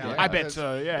quickly. Yeah, I bet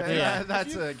so. Yeah.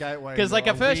 That's a gateway. Because like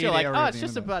at first you're like, weird oh, area it's of the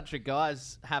just a internet. bunch of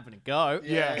guys having a go.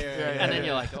 Yeah. And then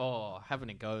you're like, oh, having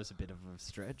a go is a bit of a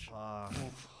stretch.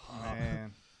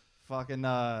 Man. Fucking,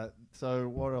 so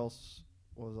what else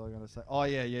was I going to say? Oh,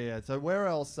 yeah. So where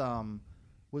else,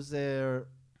 was there,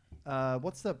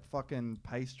 what's the fucking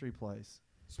pastry place?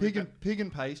 Pig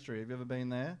and Pastry. Have you ever been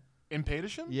there? In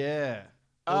Petersham? Yeah.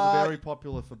 It was very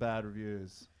popular for bad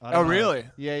reviews. I don't know. Really?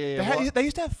 Yeah. They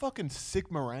used to have fucking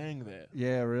sick meringue there.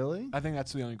 Yeah, really? I think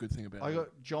that's the only good thing about I it. got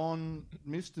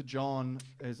Mr. John,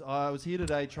 I was here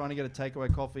today trying to get a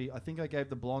takeaway coffee. I think I gave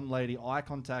the blonde lady eye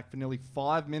contact for nearly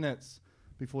 5 minutes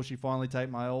before she finally take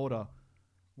my order.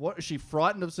 What, is she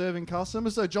frightened of serving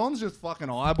customers? So John's just fucking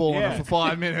eyeballing her for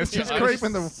 5 minutes, just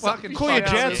creeping the fucking Call your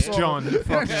fuck out of jets, the John. you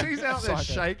fucking She's out there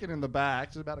psycho. shaking in the back.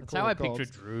 She's about to That's call how I the cops.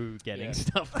 picture Drew getting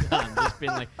stuff done. Just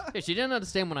being like, yeah, she didn't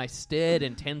understand when I stared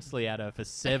intensely at her for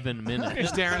 7 minutes. You're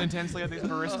staring intensely at these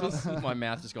baristas. My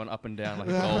mouth just going up and down like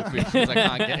a goldfish 'cause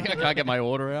I can't get my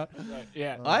order out.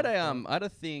 Yeah. I had a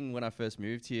thing when I first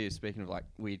moved here. Speaking of like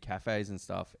weird cafes and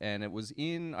stuff, and it was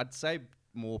in, I'd say,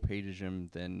 more Petersham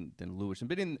than Lewisham,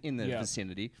 but in the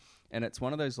vicinity. And it's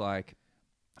one of those like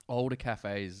older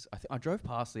cafes. I drove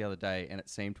past the other day, and it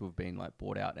seemed to have been like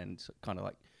bought out and kind of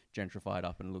like gentrified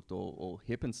up and looked all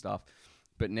hip and stuff.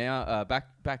 But now,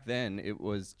 back then, it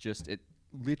was just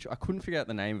I couldn't figure out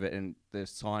the name of it, and the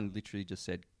sign literally just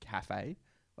said cafe,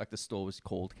 like the store was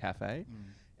called Cafe.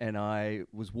 And I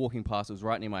was walking past, it was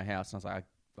right near my house, and I was like,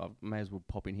 I may as well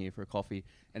pop in here for a coffee.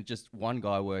 And just one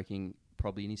guy working,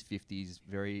 probably in his 50s,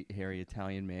 very hairy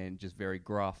Italian man, just very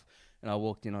gruff. And I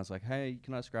walked in, I was like, hey,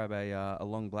 can I just grab a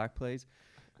long black, please?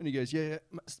 And he goes, yeah,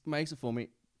 makes it for me.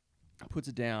 Puts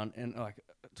it down, and like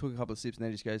took a couple of sips, and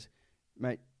then he just goes,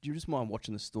 mate, do you just mind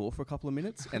watching the store for a couple of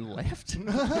minutes? And left. And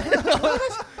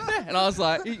I was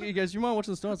like, he goes, do you mind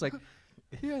watching the store? I was like,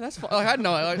 yeah, that's fine. Like, I've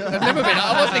never been,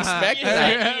 I wasn't expecting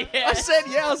that. I said,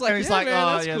 yeah, I was like, And he's yeah, like, man,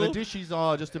 oh, that's yeah, cool. the dishes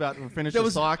are just about to finish the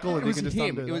cycle, and you can just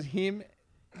undo It was him.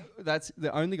 That's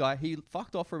the only guy. He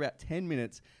fucked off for about 10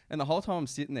 minutes, and the whole time I'm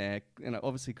sitting there, and I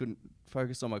obviously couldn't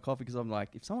focus on my coffee because I'm like,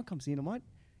 if someone comes in, am I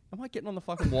getting on the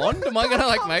fucking wand? Am I gonna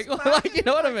like make like, you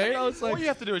know what I mean? I was like, All you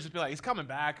have to do is just be like, he's coming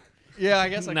back. Yeah, I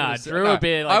guess I Nah, could've said- Drew no, would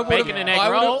be I like would've- bacon and egg I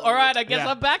would've- roll. All right, I guess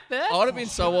Yeah. I'm back there. I would have been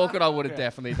so awkward. I would have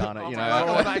definitely done it. You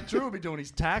know. Oh, mate, Drew will be doing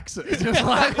his taxes. Just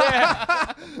like,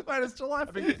 mate, it's July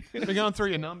 5th. You've been going through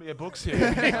your books here.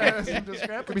 There's some Could be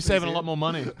discrepancies saving a here. lot more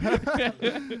money.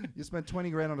 You spent 20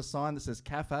 grand on a sign that says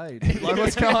cafe. Like,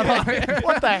 what's going on here?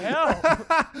 What the hell?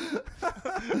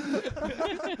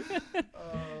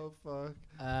 Oh, fuck.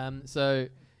 So,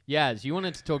 Yaz, you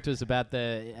wanted to talk to us about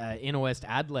the Inner West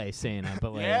Adelaide scene, I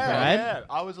believe, Yeah, right? yeah.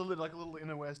 I was a little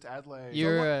Inner West Adelaide.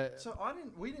 You're So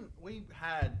we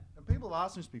had, and people have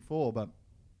asked this before, but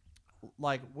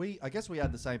like I guess we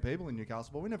had the same people in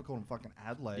Newcastle, but we never called them fucking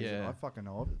Adelaide. Yeah. I fucking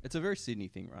know of it. It's a very Sydney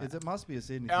thing, right? It must be a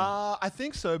Sydney thing. I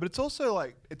think so, but it's also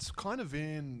like it's kind of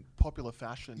in popular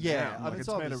fashion. Yeah, now. I Like mean, it's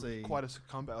it's made obviously- quite a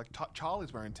comeback. Like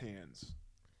Charlie's wearing TNs,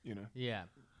 you know. yeah.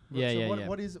 So Yeah.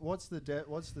 what's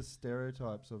the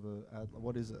stereotypes of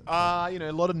what is it? You know,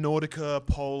 a lot of Nautica,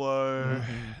 polo.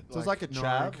 So it's like a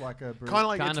chav, like a Kind of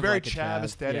like Kind it's of very like a chav, yeah. chav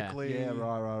aesthetically. yeah,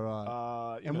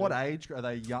 right. You And know. what age are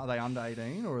they? Are they under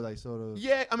 18 or are they sort of?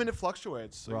 Yeah, I mean it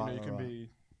fluctuates. So Right, you know, you can right. be.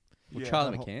 Well, yeah,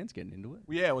 Charlie that whole- McCann's getting into it.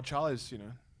 Well, yeah, well Charlie's, you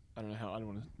know, I don't know how. I don't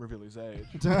want to reveal his age.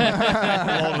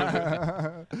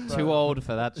 Too old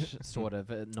for that sort of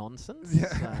nonsense.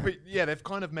 But yeah, they've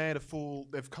kind of made a full.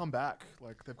 They've come back.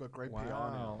 Like they've got great PR now.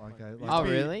 Wow, Like, okay, it like- used to Oh, be-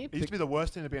 really? It used to be the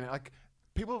worst thing to be in. Like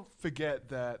people forget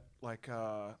that like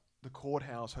the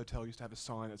Courthouse Hotel used to have a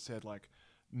sign that said like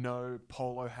no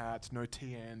polo hats, no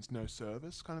TNs, no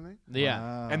service kind of thing. Yeah.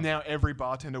 Wow. And now every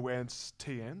bartender wears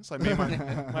TNs. Like me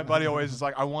and my buddy always is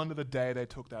like, I wonder the day they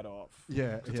took that off.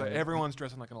 Yeah, It's like everyone's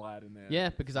dressing like an lad in there.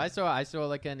 Yeah, because I saw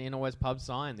like an Inner West pub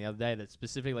sign the other day that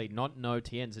specifically not no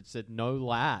TNs, it said no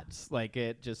lads. Like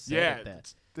it just said Yeah, it there.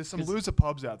 there's some 'Cause- loser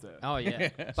pubs out there. Oh yeah,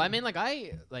 but I mean, like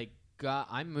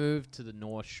I moved to the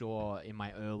North Shore in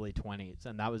my early 20s,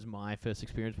 and that was my first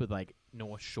experience with like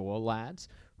North Shore lads,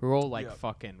 who are all like Yeah.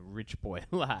 fucking rich boy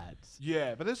lads.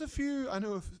 Yeah, but there's a few. I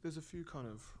know there's a few kind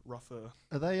of rougher.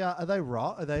 Are they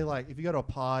raw? Are they like if you go to a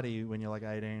party when you're like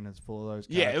 18, it's full of those?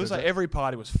 Yeah, it was characters like that- every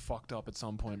party was fucked up at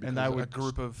some point because And they a would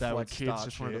group of they like would kids start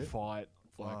just wanted to shit. fight.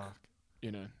 Like Fuck.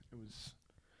 you know, it was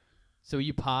So were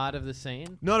you part of the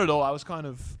scene? not at all. I was kind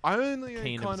of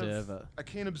Keen observer. a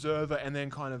keen observer, and then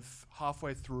kind of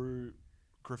halfway through,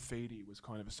 graffiti was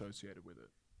kind of associated with it.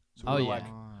 So Oh, we were yeah. like,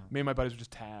 me and my buddies would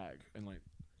just tag and like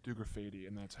do graffiti,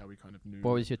 and that's how we kind of knew.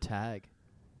 What was your tag?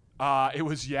 It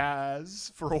was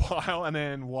Yaz for a while, and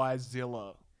then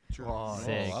Yzilla. Oh,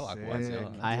 Sick. I like sick.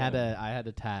 Yzilla. I had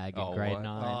a tag in Oh, grade what?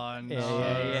 9. Oh,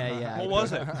 Yeah. What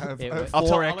was it? It was- I'll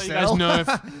tell you guys know if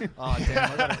Oh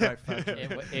damn! I got a great fact. It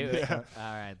was all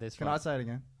right. This Can one. I say it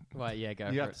again? Well, yeah, go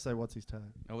You for have it. to say what's his tag.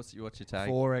 Oh, what's your tag?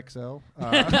 4XL.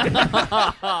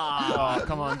 oh,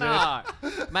 come on, dude.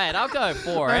 No, mate, I'll go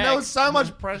 4X. And there was so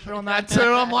much pressure on that too.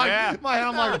 I'm like, my head,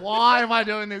 I'm like, why am I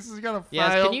doing this? This is gonna fail.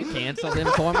 Yes, can you cancel them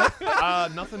for me?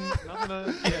 Nothing to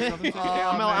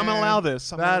I'm gonna allow this.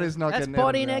 That is not That's getting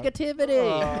body edited out.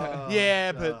 negativity.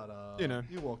 Yeah, but, shut up. you know.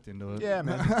 you walked into it. Yeah,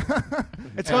 man.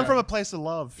 It's coming from a place of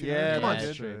love. you know? Yeah, Come on, that's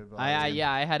dude. true. but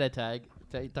I had a tag.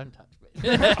 Don't touch me.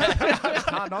 it's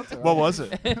hard not to. What was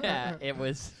it? It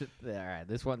was all right.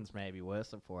 This one's maybe worse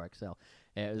than 4XL.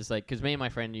 It was like because me and my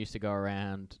friend used to go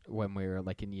around when we were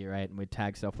like in year 8 and we'd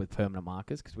tag stuff with permanent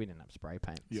markers because we didn't have spray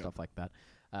paint and Yeah. stuff like that.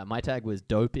 My tag was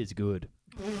dope is good.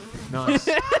 Nice.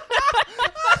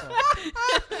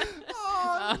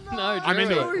 No, I'm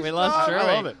into Drewy. it. We lost I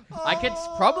love Drewy. it. I could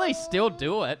probably still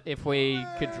do it if we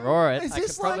could draw it. Is I could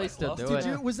this probably like? still do Did it.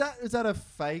 you? Was that a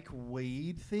fake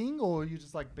weed thing, or you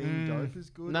just like being dope is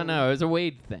good? No, or- no, it was a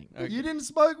weed thing. You didn't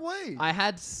smoke weed. I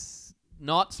had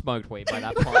not smoked weed by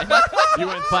that point. You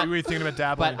were thinking about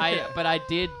dabbling. But I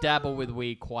did dabble with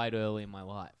weed quite early in my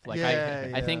life. Like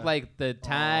Yeah, I think yeah. like the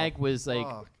tag was like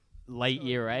Fuck. late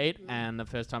year 8, and the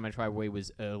first time I tried weed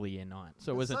was early year 9.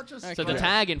 So it It's wasn't. such a So the strange-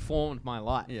 tag informed my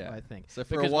life. Yeah. I think. So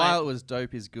for Because a while it was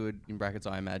dope is good in brackets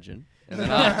I imagine, and then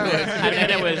afterwards and then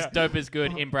it was dope is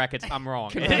good in brackets. I'm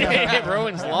wrong. It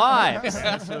ruins lives.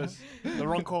 This was the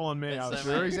wrong call on me. I was,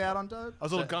 So, Jury's out on dope. I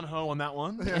was a little gun ho on that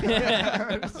one.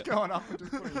 Just going up and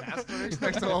just putting an asterisk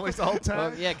next to all his old Well,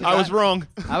 tags. yeah, 'cause I was wrong.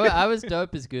 I was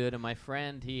dope is good, and my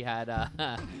friend he had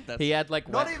like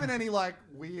Not wet- even any like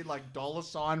weird like dollar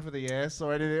sign for the S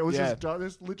or anything. It was Yeah. just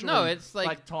this literally. No, it's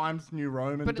like- Times New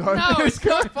Roman. But dope. no, it's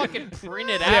not fucking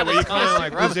printed out. Yeah, but you It's kind of not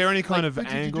like, rubber. was there any kind of But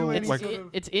did you do angle? any Like, sort of-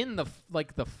 It's in the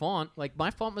the font. Like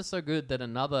my font was so good that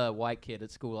another white kid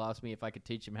at school asked me if I could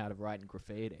teach him how to write in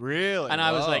graffiti. really? And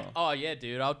I was like, Wow. "Oh yeah,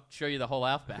 dude, I'll show you the whole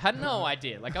alphabet." Had no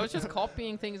idea. Like I was just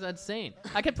copying things I'd seen.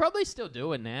 I could probably still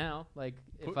do it now. Like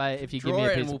if you give Draw me a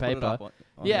it and piece we'll of put it paper. up on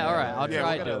Yeah, the- all right. I'll Yeah,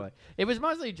 try we're to do gonna- it. It was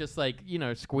mostly just like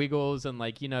squiggles and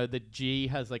like the G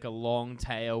has like a long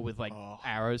tail with like Oh.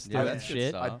 arrows through Yeah, it and that's good shit.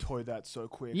 stuff. I'd toy that so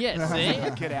quick. Yeah,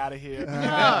 see? Get out of here. No,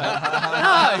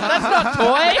 that's not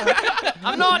toy.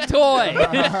 I'm not toy.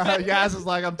 Yaz is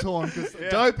like, I'm torn because Yeah.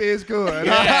 dope is good.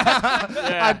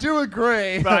 Yeah. I do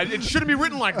agree. But it shouldn't be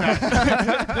written like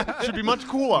that. It should be much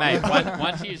cooler. Mate,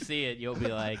 once you see it, you'll be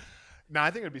like, No, I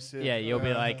think it'd be sick. yeah, you'll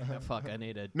be like, fuck, I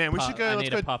need a Man, we should go- I let's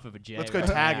need go- a puff of a J. let's go right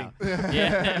tagging. now.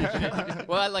 Yeah.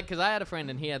 Well, because I had a friend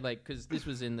and he had because this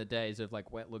was in the days of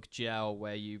like wet look gel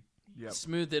where you Yep.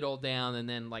 smoothed it all down and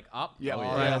then like up. Yeah. Oh,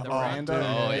 right yeah. at the Oh, front.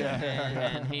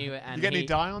 yeah. And he You get any he-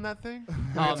 dye on that thing?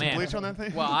 Oh Some man, bleach on that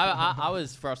thing? Well, I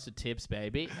was frosted tips,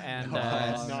 baby, and Oh,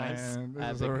 Nice. man,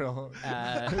 this is big- a real.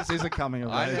 uh, This is a coming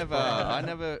of I age.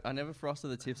 never frosted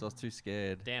the tips. I was too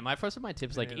scared. damn, I frosted my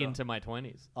tips like neither. into my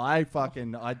 20s. I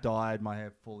dyed my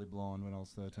hair fully blonde when I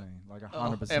was 13, like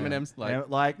 100%. Eminem's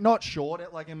like- not short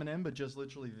at like Eminem, but just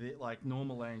literally like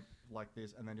normal length like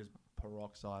this, and then just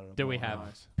peroxide it. Do we blonde.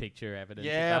 have picture evidence?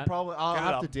 of Yeah, that? probably. I'll Get it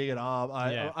have up. to dig it up.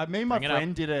 Yeah. I mean, my Bring it up.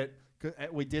 friend did it.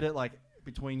 We did it like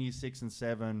between year 6 and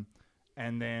 7,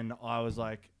 and then I was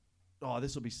like, "Oh,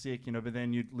 this will be sick," But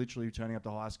then you're literally turning up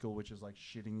to high school, which is like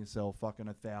shitting yourself, fucking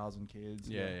 1,000 kids.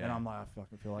 Yeah, And yeah. I'm like, I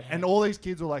fucking feel like, and all these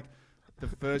kids were like, the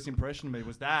first impression of me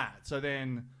was that. So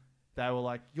then they were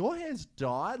like, "Your hair's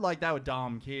dyed." Like they were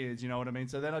dumb kids, you know what I mean?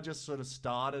 So then I just sort of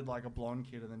started like a blonde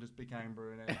kid and then just became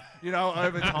brunette,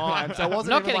 over time. So it wasn't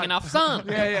Not even getting like, enough sun.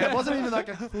 yeah. It wasn't even like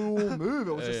a cool move.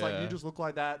 It was just like Yeah. you just look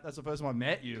like that. That's the first time I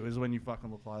met you is when you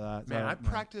fucking look like that. Man, So, I no.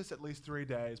 practiced at least 3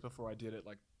 days before I did it,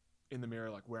 like in the mirror,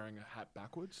 like wearing a hat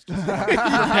backwards. Just preparing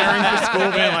for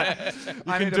school, being like, you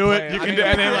I can need to do play- it, you I can need do to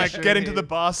it, and then play a like shoe get into here. the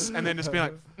bus, and then just be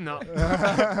like, no.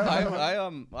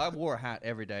 I wore a hat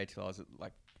every day till I was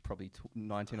like probably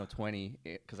 19 or 20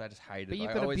 because I just hated But it. you've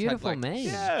I got a always beautiful had, like, mane.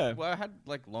 Yeah. Well, I had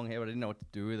like long hair, but I didn't know what to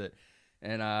do with it,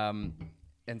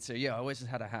 and so yeah, I always just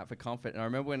had a hat for comfort. And I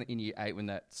remember when in year 8 when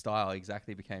that style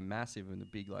exactly became massive and the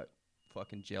big like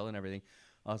fucking gel and everything.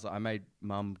 I was like, I made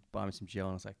mum buy me some gel,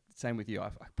 and I was like, same with you. I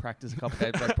practiced a couple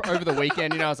of days like, over the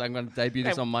weekend. I was like, I'm going to debut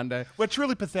this on Monday. We're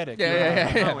truly pathetic.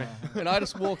 Yeah. aren't we? And I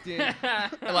just walked in, and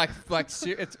I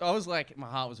was like, my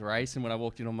heart was racing when I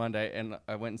walked in on Monday, and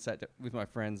I went and sat with my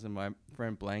friends, and my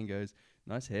friend Blaine goes,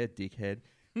 "Nice hair, dickhead."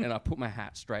 And I put my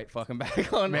hat straight fucking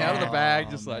back on, out of the bag,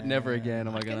 just like, never again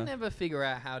am I I can gonna. never figure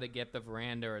out how to get the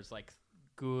veranda as like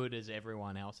good as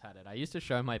everyone else had it. I used to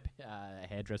show my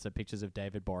hairdresser pictures of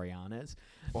David Boreanaz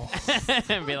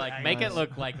and be like, make it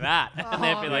look like that. And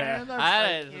they'd be like, man,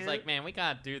 that's so it's cute. like, man, we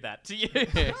can't do that to you.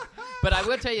 But I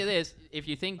will tell you this: if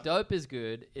you think dope is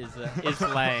good, is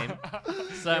lame.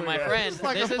 So my friend, It's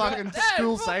like a this is fucking what-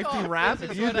 school fuck safety off. rap. This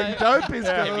If is you what think I- dope is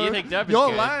Yeah, good, if you think dope is you're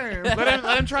good. lame.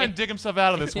 Let him try and dig himself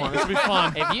out of this one. This will be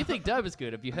fun. If you think dope is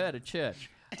good, have you heard of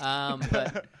church?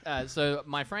 But so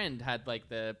my friend had like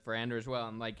the veranda as well,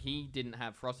 and like he didn't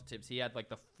have frosted tips. He had like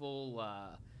the full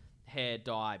hair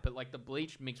dye, but like the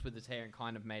bleach mixed with his hair and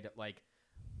kind of made it like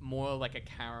more like a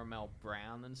caramel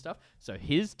brown and stuff. So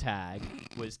his tag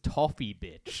was toffee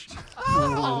bitch.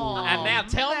 And now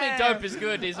tell me dope is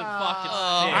good isn't fucking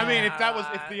sick. I mean,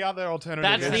 if the other alternative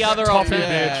That's is the other toffee alternative.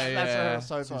 bitch. That's Yeah.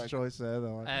 Sophie's Sorry. choice there,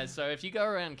 though. So if you go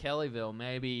around Kellyville,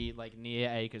 maybe like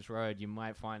near Acres Road, you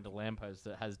might find a lamppost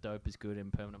that has dope is good in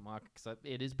permanent market because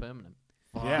it is permanent.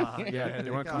 Yeah, Fuck, yeah, it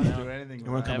they won't can't come do out. anything. It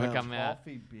won't with come that. out. Come out.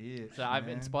 Toffee bitch. So I've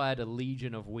man. inspired a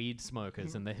legion of weed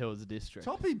smokers in the Hills District.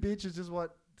 Toffee bitch is just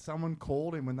what someone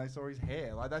called him when they saw his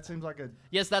hair. Like that seems like a.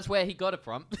 Yes, that's where he got it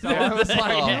from. Someone was like,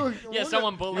 yeah, look, yeah, look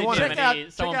someone at- bullied check him, out, and he,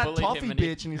 check someone out bullied Toffee him, and he,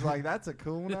 bitch, and he's like, "That's a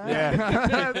cool name."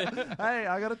 Yeah. Hey,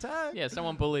 I got a tag. yeah,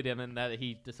 someone bullied him, and that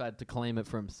he decided to claim it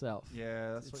for himself.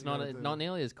 Yeah, that's It's what not you gotta not do.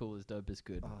 nearly as cool as dope is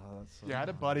good. Oh, that's so Yeah, I had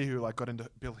a hard. buddy who like got into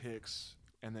Bill Hicks,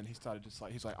 and then he started just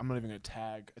like he's like, I'm not even gonna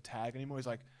tag a tag anymore. He's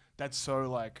like, that's so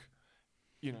like,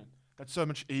 that's so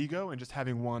much ego in just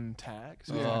having one tag.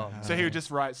 So, so he would just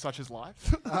write "such is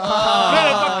life."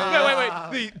 no,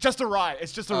 wait. Just a ride.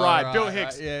 It's just a Oh, ride. right, Bill right.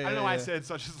 Hicks. Yeah, I don't know yeah, why I yeah. said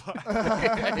 "such is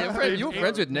life." You were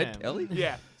friends with Ned Yeah. Kelly?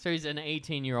 Yeah. So he's an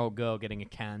 18-year-old girl getting a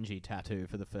kanji tattoo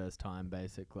for the first time,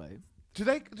 basically. Do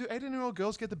 18-year-old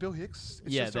girls get the Bill Hicks?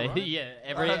 It's yeah, just a ride? yeah.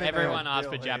 I don't think Everyone they asked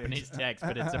for Bill Japanese Hicks. text,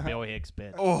 but it's a Bill Hicks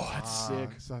bit. Oh, that's sick.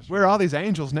 such Where are these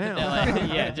angels now? They're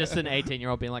like, yeah, just an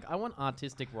 18-year-old being like, I want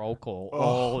artistic roll call,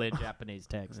 all in Japanese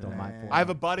text on my Man. phone. I have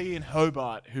a buddy in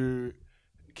Hobart who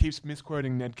keeps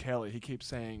misquoting Ned Kelly. He keeps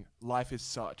saying, "Life is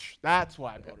such." That's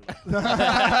why I brought it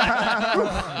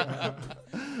up.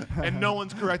 And no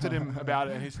one's corrected him about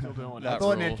it, and he's still doing I it.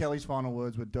 thought rules. Ned Kelly's final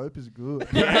words were "dope is good."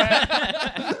 No,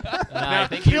 Now I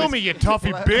think he kill was- me, you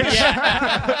toffee bitch.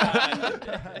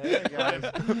 There you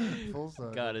go. Full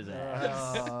circle. Got his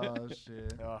ass. Oh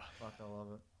shit! Ugh. Fuck, I love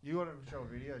it. You want to show a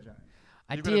video, James?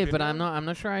 I You got a did, but video? I'm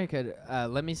not sure I could.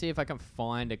 Let me see if I can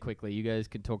find it quickly. You guys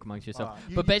could talk amongst yourself.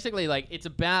 Alright, But basically, like, it's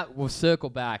about. We'll circle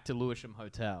back to Lewisham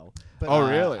Hotel. But, Oh,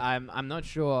 really? I'm not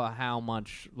sure how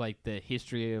much like the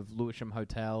history of Lewisham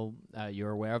Hotel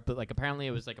you're aware of, but like apparently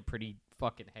it was like a pretty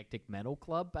fucking hectic metal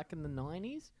club back in the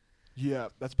 90s. Yeah,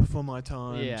 that's before my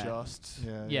time. Yeah. Just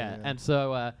Yeah, and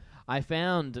so I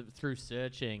found through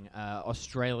searching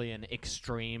Australian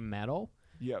extreme metal,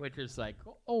 yeah. which is like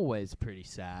always pretty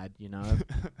sad, you know.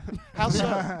 How so?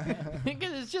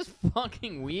 Because it's just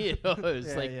fucking weirdos,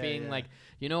 Yeah, like yeah, being yeah. like,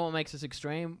 you know what makes us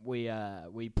extreme? We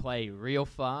play real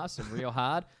fast and real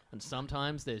hard, and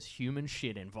sometimes there's human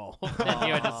shit involved. And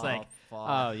you're just like,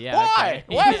 oh yeah, Why?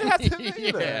 okay. Why does it have to be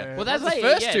Yeah. there? Well, that's The like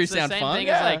first yeah, two it's the sound same fun. thing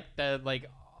Yeah. as like the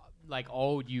like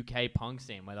old UK punk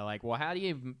scene where they're like, well, how do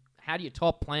you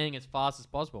top playing as fast as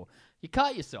possible? You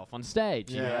cut yourself on stage.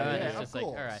 you Yeah, know? And yeah, it's of just like,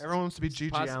 all course. right. Everyone wants to be Gigi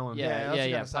Pass- Allen. yeah. I was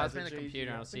gonna say Pass the me the G- computer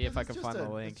and I'll see because if I it's can just find the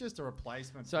a- link. It's just a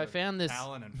replacement. So I for found this.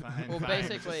 talent and fame. Well, fame.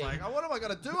 basically- It's like, oh, what am I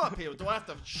gonna do up here? Do I have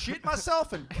to shit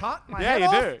myself and cut my Yeah, head you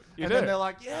off? do. You and do. then they're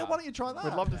like, yeah, why don't you try that?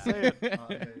 We'd love to see it. Oh,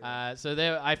 yeah, yeah. So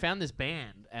there, I found this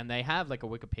band, and they have like a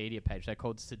Wikipedia page. They're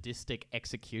called Sadistic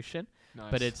Execution,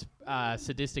 Nice. but it's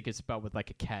sadistic is spelled with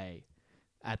like a K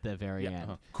at the very Yeah.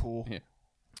 end. Cool. Yeah.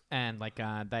 And like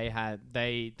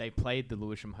they played the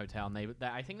Lewisham Hotel, and they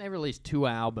I think they released 2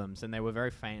 albums, and they were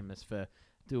very famous for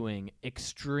doing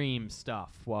extreme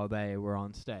stuff while they were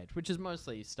on stage, which is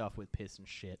mostly stuff with piss and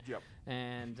shit. Yep.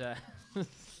 And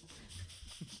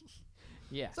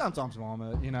yeah. Sometimes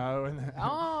vomit, you know. And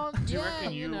Oh, Do you yeah,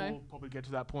 reckon you you'll know. probably get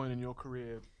to that point in your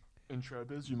career in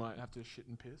showbiz? You might have to shit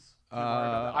and piss. Do you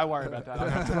Uh, worry about that? I worry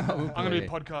about that. I'm going to be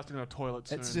Probably. podcasting in a toilet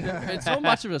soon. It's it's not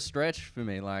much of a stretch for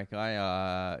me. Like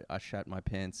I shat my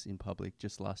pants in public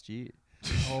just last year. So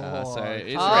it's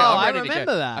Oh, I'm I ready to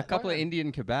remember go. that. A couple of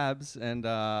Indian kebabs and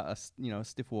a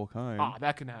stiff walk home. Ah,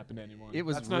 that can happen to anyone. It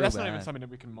was that's real not even bad. something that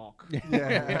we can mock.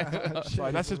 yeah.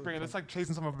 Like, that's just bringing. That's like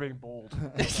chasing someone for being bald.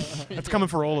 It's coming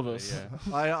for all of us.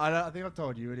 Yeah. I think I've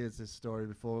told you it is this story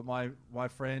before. But my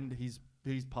friend,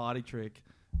 his party trick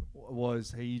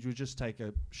was he would just take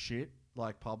a shit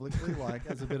like publicly, like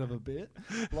as a bit of a bit.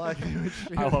 Like he would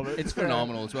shit. I love it. It's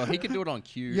phenomenal as well. He can do it on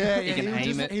cue. Yeah, He yeah. can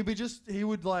aim it.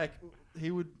 He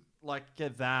would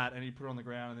get that and he'd put it on the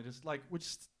ground and then just like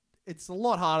it's a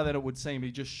lot harder than it would seem.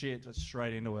 He just shit just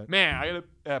straight into it. Man, I gotta.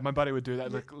 My buddy would do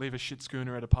that. Like, leave a shit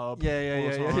schooner at a pub.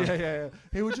 Yeah, all the yeah. time.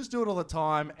 He would just do it all the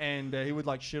time, and he would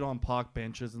like shit on park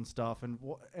benches and stuff.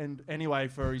 And anyway,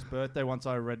 for his birthday, once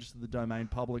I registered the domain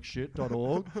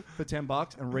publicshit.org for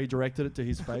 $10 and redirected it to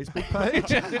his Facebook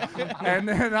page. And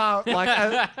then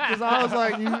because I was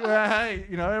like, hey,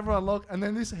 everyone look. And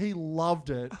then he loved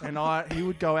it, and he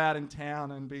would go out in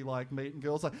town and be like meeting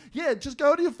girls, like, yeah, just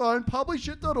go to your phone,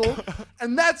 publishit.org,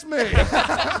 and that's me.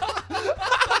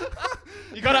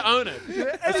 You gotta own it. And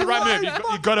That's he the right loved move. it.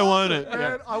 You gotta own it. And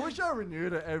Yeah. I wish I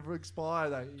renewed it. Ever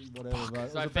expired? Whatever. But it So I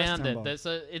was the best found it.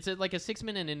 $10. It's like a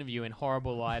 6-minute interview in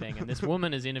horrible lighting, and this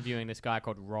woman is interviewing this guy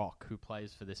called Rock who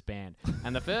plays for this band.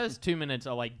 And the first 2 minutes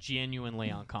are like genuinely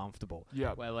uncomfortable.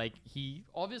 Yeah. Where like he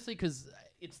obviously because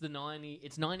it's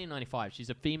 1995. She's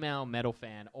a female metal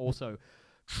fan, also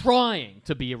trying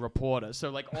to be a reporter. So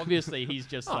like obviously he's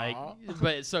just like,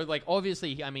 but so like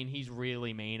obviously I mean he's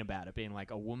really mean about it, being like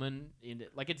a woman in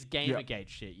like it's Gamergate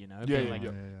shit, you know? Yeah, being yeah, like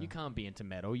yeah. you can't be into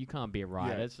metal, you can't be a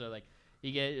writer. Yeah. So like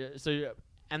you get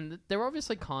and they're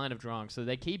obviously kind of drunk, so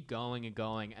they keep going and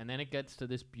going, and then it gets to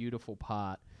this beautiful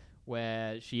part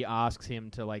where she asks him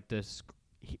to like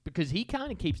because he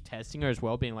kind of keeps testing her as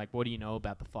well, being like, "What do you know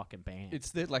about the fucking band?"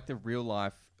 It's the real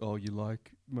life. Oh, you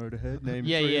like Motorhead? Name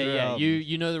yeah. albums.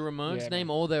 You know the Ramones? Yeah, name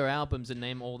all their albums and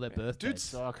name all their Dudes birthdays.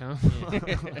 suck, huh?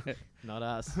 Yeah. Not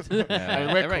us. Yeah,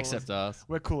 we're never cool. except us.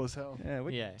 We're cool as hell. Yeah,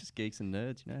 we're Yeah. just geeks and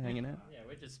nerds, hanging out. Yeah,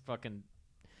 we're just fucking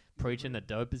preaching the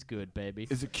dope is good, baby.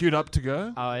 Is it queued up to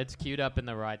go? Oh, it's queued up in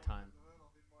the right time.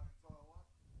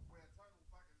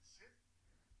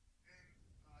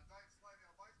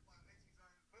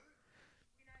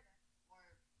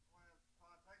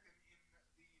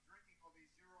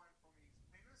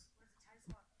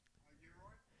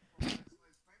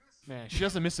 Man, she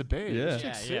doesn't miss a beat. Yeah. This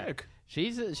chick's Yeah, yeah. sick.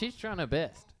 She's trying her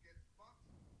best.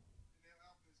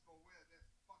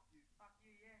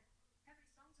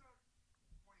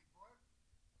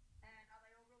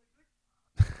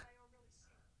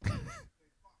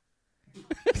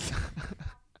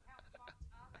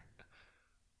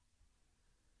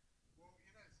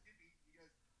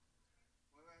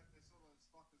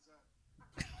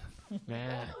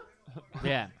 Man.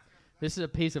 Yeah. This is a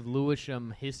piece of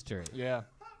Lewisham history. Yeah.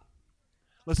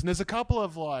 Listen, there's a couple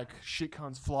of like shit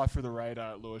cunts fly through the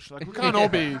radar at Lewis. Like we can't all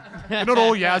be, we're not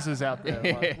all Yazzers out there.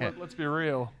 Like, let's be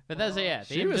real. But that's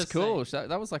She was cool.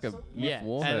 That was like a Yeah,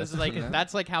 war and it's vest, like you know?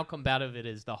 that's like how combative it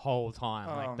is the whole time.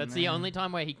 Oh, Like that's the man. only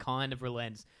time where he kind of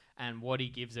relents, and what he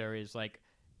gives her is like,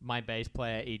 my bass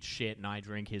player eats shit and I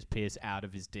drink his piss out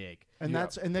of his dick. And Yeah.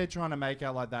 and they're trying to make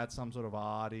out like that's some sort of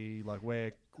arty, like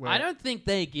where I don't think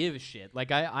they give a shit.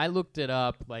 Like I looked it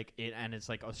up, like and it's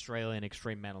like Australian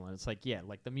extreme metal, and it's like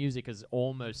like the music is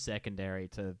almost secondary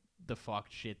to the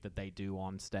fucked shit that they do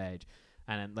on stage,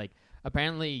 and like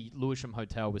apparently Lewisham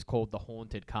Hotel was called the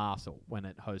Haunted Castle when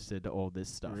it hosted all this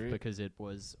stuff Really? because it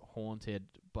was haunted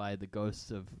by the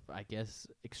ghosts of, I guess,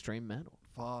 extreme metal.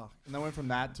 Fuck. And they went from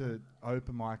that to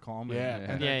open mic comedy. Yeah.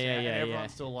 And Yeah, then- yeah, and yeah,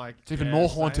 everyone's yeah. still like, It's even yeah, more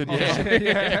same haunted, old yeah. shit.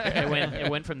 Yeah. It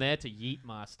went from there to Yeet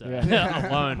Master Yeah.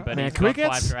 alone, but Man, he's can we got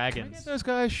get 5 Can we dragons. get those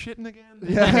guys shitting again?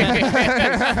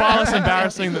 Yeah. Far less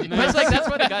embarrassing than But it's this. like that's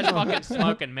why the guy's fucking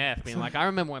smoking meth, being like, I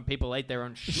remember when people ate their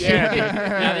own shit. Yeah.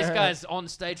 Now this guy's on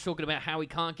stage talking about how he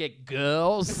can't get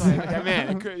girls. Yeah,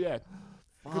 man. It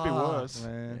could be Fuck, worse.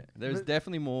 man. Yeah, there's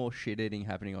definitely more shit eating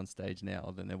happening on stage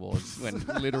now than there was when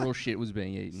literal shit was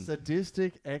being eaten.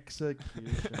 Sadistic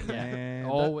execution, man.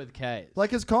 All That- with K's.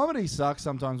 like, his comedy sucks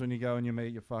sometimes when you go and you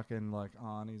meet your fucking, like,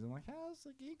 aunties and like, how's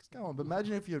the gigs going? But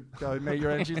imagine if you go meet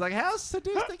your aunt and she's like, how's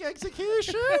sadistic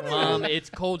execution? It's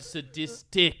called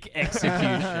sadistic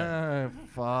execution.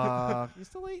 Fuck. You're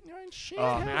still eating your own shit.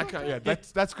 Oh man, I How's can't, that? yeah,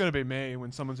 that's gonna be me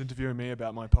when someone's interviewing me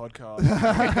about my podcast.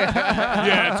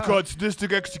 Yeah, it's called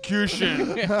Sadistic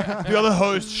Execution. The other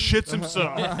host shits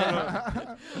himself.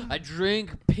 I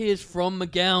drink piss from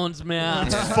McGowan's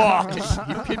mouth. Fuck.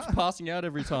 He keeps passing out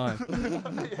every time.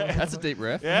 That's a deep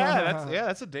ref.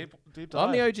 That's a deep dive.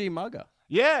 I'm the OG mugger.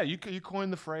 Yeah, you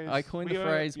coined the phrase. I coined the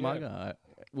phrase mugger.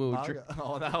 We'll Mugger.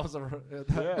 Oh, that was Yeah.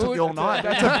 that took you all night.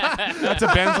 That's a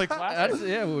Bensley classic.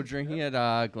 we were drinking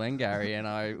at Glengarry, and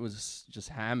I was just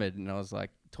hammered, and I was like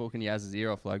talking Yaz's ear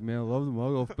off, like, man, I love the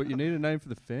mug off, but you need a name for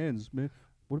the fans, man.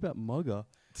 What about mugger?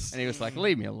 And he was like,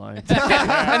 leave me alone. And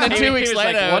then He 2 was weeks like,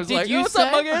 later, I "What was did like, you what's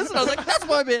up, say?" muggers? And I was like, that's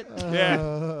my bit. Yeah.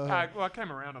 Well, I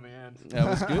came around on the end. That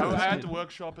was good. I had to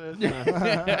workshop it.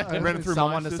 I ran it through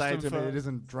Someone my to say system to me, it first.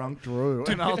 isn't drunk Drew,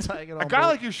 and I'll take it on A guy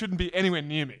board. like you shouldn't be anywhere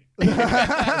near me. It's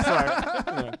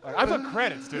like, I've got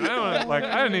credits, dude.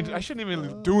 I shouldn't even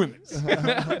be doing this.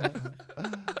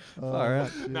 All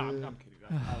right. No, I'm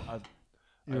kidding.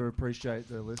 You appreciate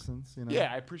the listens, you know.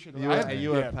 Yeah, I appreciate Are you, that. are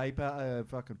you a PayPal?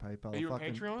 Fucking PayPal. Are you a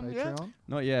fucking Patreon yet?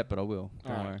 Not yet, but I will.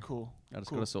 Don't All worry. right, cool. I just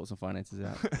Cool. got to sort some finances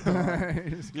out.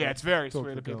 Yeah, it's very Talk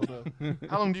sweet to of people to.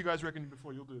 How long do you guys reckon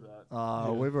before you'll do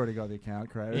that? We've already got the account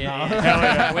created. Yeah, No. hell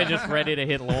yeah. We're just ready to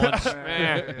hit launch.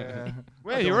 Man.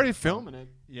 Well, you're already filming it.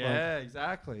 Yeah,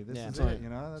 exactly. This Yeah. is Like, it. You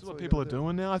know, That's what we people are gotta do.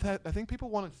 doing now. I think people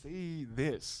want to see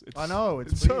this. I know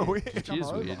it's so weird. weird. It Come is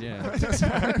over. weird, yeah. Just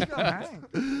hang.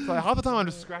 It's like half the time I'm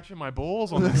just scratching my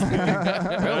balls on this thing.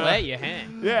 We'll let you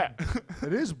hang. Yeah.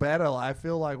 It is better. Like, I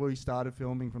feel like we started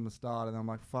filming from the start, and I'm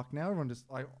like, fuck. Now everyone just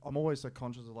like, I'm always so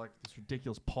conscious of like this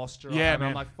ridiculous posture. I Yeah, have, and I'm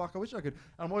man. like, fuck. I wish I could. And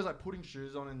I'm always like putting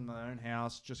shoes on in my own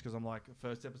house just because I'm like, the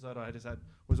first episode I just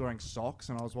was wearing socks,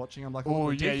 and I was watching. I'm like, oh, Oh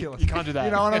yeah, ridiculous. you can't do that.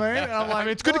 You know what I mean? And I'm like, I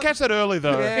mean, it's good to what? catch that early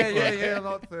though. Yeah,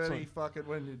 not 30. Fucking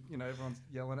when you know everyone's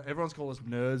yelling. Everyone's called us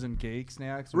nerds and geeks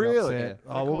now. 'Cause we Really? upset.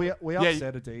 Yeah. Oh well, we Yeah,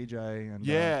 upset a DJ, and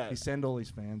Yeah. he sent all his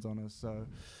fans on us. So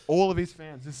All of his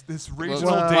fans, this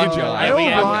regional Well, DJ.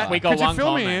 yeah, we got Could you one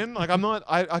fill me comment. in? Like I'm not.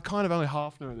 I kind of only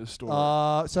half know this story.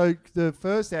 So the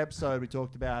first episode we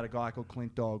talked about a guy called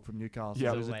Clint Dog from Newcastle.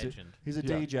 Yeah. So He's a he's a legend. he's a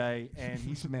Yeah. DJ and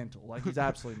he's mental. Like he's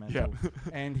absolutely mental.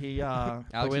 And he Alex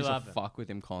we used to love him. fuck with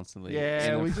him constantly. yeah,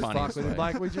 in the we just fuck funniest with him. way.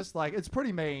 Like we just like it's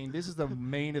pretty mean. This is the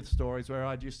meanest stories where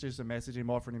I just used to message him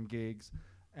offering him gigs.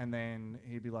 And then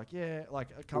he'd be like, yeah, like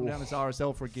come down to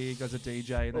RSL for a gig as a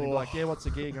DJ. And then he'd be like, yeah, what's the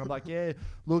gig? And I'm like, yeah,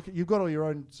 look, you've got all your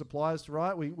own supplies,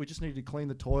 right? We just need to clean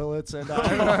the toilets. And,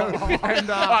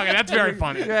 Okay, that's very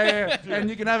funny. yeah. And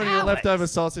you can have any of your leftover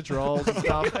sausage rolls and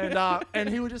stuff. And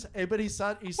he would just, but he's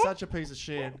such a piece of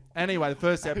shit. Anyway, the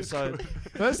first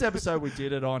episode we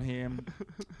did it on him.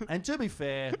 And to be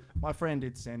fair, my friend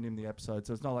did send him the episode,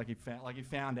 so it's not like he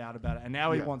found out about it. And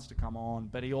now he Yeah. wants to come on,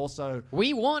 but he also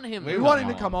We want him. we want him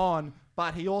to come on,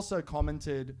 but he also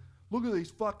commented, "Look at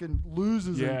these fucking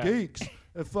losers Yeah. and geeks,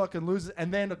 fucking losers."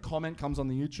 And then a comment comes on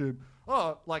the YouTube.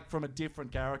 oh, like from a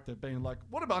different character, being like,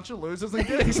 what a bunch of losers and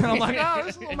geeks. And I'm like, oh,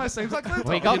 this almost seems like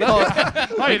Clinton. We got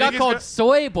called, we got called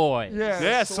Soy Boy.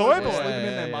 Yeah, Soy boys boy. living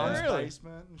in their Yeah, mum's really?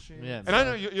 basement and shit. Yeah. And I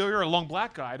know you're a long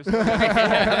black guy.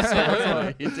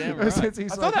 You're damn right. Since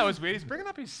he's I like- thought that was weird. He's bringing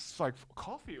up his like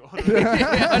coffee order.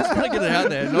 Yeah, I just want to get it out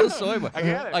there. Not a soy boy. I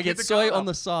get it. I Keep get the soy color. on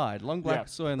the side. Long black Yeah.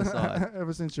 soy on the side.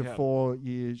 Ever since your Yeah.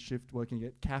 4-year shift working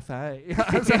at cafe.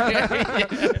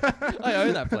 I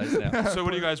own that place now. So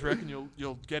what do you guys reckon?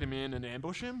 You'll get him in and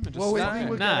ambush him? And just Well, we stab think him?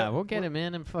 we're Nah, gonna- we'll get him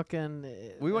in and fucking.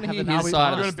 We wanna have hear another his We're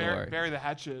side of time. the gonna story. bury the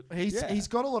hatchet. He's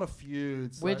got a lot of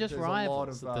feuds. We're like, just there's a lot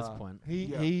rivals of, at this point.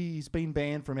 He's been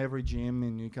banned from every gym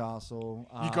in Newcastle.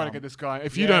 You gotta get this guy.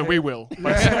 If you yeah. don't, we will.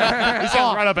 Like, he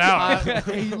sounds right about.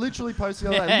 He literally posted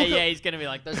the other day. Yeah, Look yeah, at- he's gonna be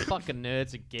like those fucking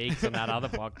nerds and geeks on that other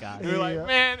podcast. You're like, Yeah.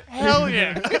 man, hell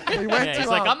yeah. he went Yeah, to he's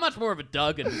like, I'm much more of a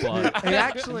Duggan bloke. he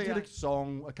actually did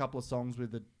a couple of songs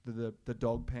with the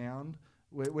Dog Pound,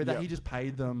 where Yeah. he just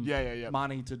paid them Yeah.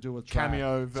 money to do a track.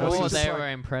 Cameo So versus. Or he's they just were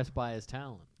like- impressed by his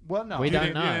talent. Well, no, We You don't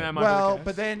didn't- you didn't know. have much of a Well, guess.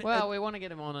 but then Well, we want to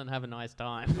get him on and have a nice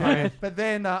time. but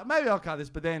then maybe I'll cut this.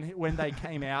 But then when they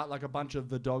came out, like a bunch of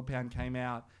the Dog Pound came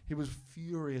out, he was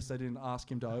furious they didn't ask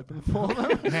him to open for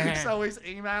them. So he's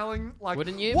emailing like,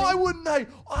 Wouldn't you why be? wouldn't they?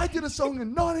 I did a song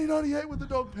in 1998 with the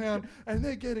Dog Pound, and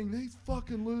they're getting these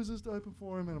fucking losers to open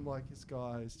for him. And I'm like, this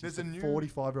guy is There's just a a new-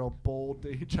 45-year-old bald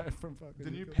DJ from fucking. The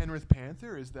new Newcastle. Penrith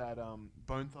Panther is that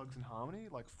Bone Thugs and Harmony.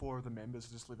 Like 4 of the members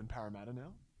just live in Parramatta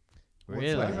now.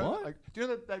 Really? that? What? Like, do you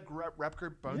know that rap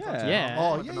group Bone Yeah. Thugs? and Yeah.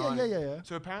 Harmony? Oh Like the yeah. 90s.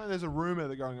 So apparently there's a rumor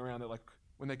that going around that like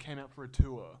when they came out for a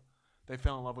tour, they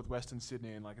fell in love with Western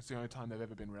Sydney and like it's the only time they've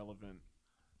ever been relevant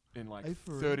in like Hey,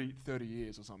 for 30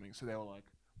 years or something. So they were like,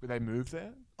 they moved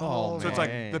there. Oh, So it's like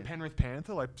man. the Penrith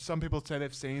Panther. Like some people say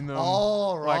they've seen them.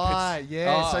 Oh like, it's right,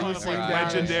 yeah. Oh, so kind you've of seen like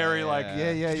that. legendary, like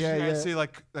Yeah. see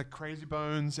like Crazy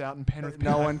Bones out in Penrith.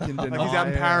 No one can Like deny he's out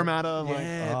in it. Parramatta. Like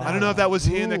Yeah, I don't know if that was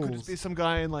here. There could rules. just be some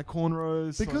guy in like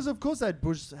cornrows. Because of course that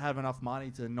Bush have enough money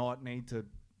to not need to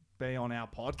be on our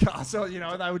podcast. So,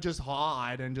 they would just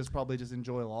hide and just probably just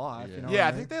enjoy life. Yeah. You know yeah,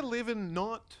 what I think they're living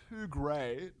not too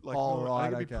great. Like Oh, not- I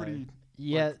think right, it'd be okay. pretty.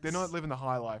 Yeah. like, they're not living the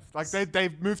high life. Like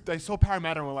they've moved. They saw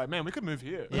Parramatta and were like, man, we could move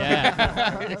here.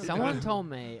 Yeah. Someone told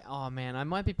me, oh man, I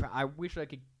might be. I wish I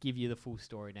could give you the full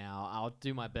story now. I'll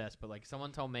do my best, but like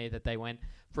someone told me that they went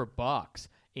for a box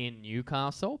in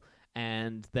Newcastle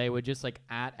and they were just like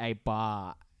at a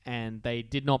bar and they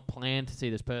did not plan to see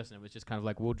this person. It was just kind of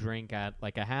like, we'll drink at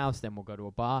like a house, then we'll go to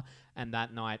a bar. And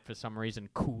that night, for some reason,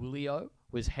 Coolio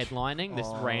was headlining this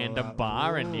random that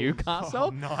bar in rules. Newcastle. Oh,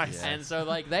 nice. And so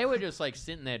like they were just like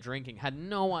sitting there drinking, had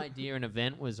no idea an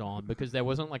event was on because there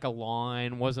wasn't like a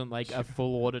line, wasn't like a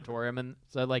full auditorium, and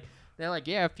so like they're like,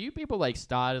 yeah, a few people like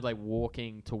started like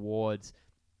walking towards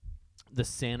the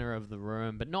center of the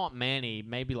room, but not many,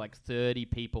 maybe like 30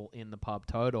 people in the pub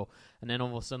total. And then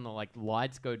all of a sudden the like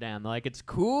lights go down. They're like, it's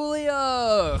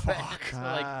Coolio. Fuck. So,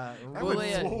 like, That would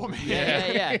Coolio. floor me.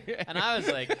 Yeah. And I was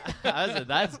like,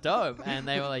 that's dope. And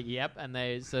they were like, yep. And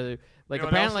they, so like You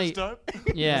know what else apparently, is dope?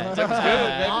 yeah.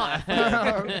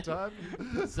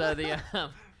 So the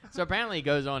so apparently he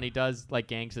goes on, he does like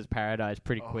Gangsta's Paradise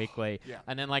pretty quickly, yeah.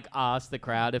 and then like asks the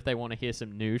crowd if they want to hear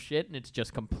some new shit, and it's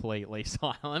just completely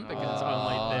silent because it's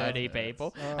only 30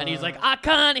 people, and he's like, I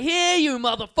can't hear you,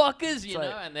 motherfuckers, you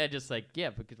know, and they're just like, yeah,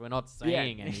 because we're not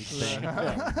saying anything.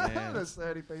 There's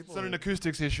 30 people. It's not an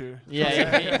acoustics issue.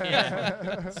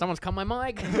 Yeah. Someone's cut my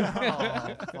mic.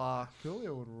 Oh, fuck.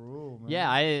 Coolio would rule, man.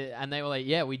 Yeah, and they were like,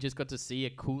 yeah, we just got to see a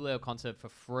Coolio concert for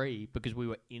free because we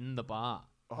were in the bar.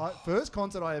 First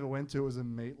concert I ever went to was a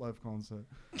Meatloaf concert.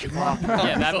 Yeah,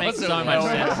 that makes so much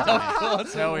sense to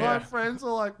me. Hell My yeah. friends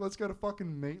were like, let's go to fucking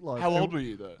Meatloaf. How And- old were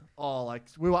you though? Oh, like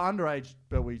we were underage,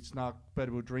 but we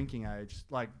were drinking age.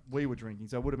 Like we were drinking,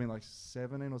 so it would have been like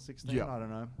 17 or 16. Yeah. I don't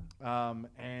know.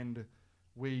 And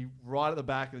we right at the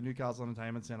back of the Newcastle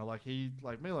Entertainment Centre. Like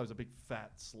Meatloaf's a big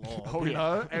fat slob, Oh, you yeah.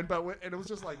 know. And it was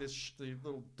just like this the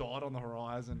little dot on the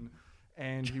horizon,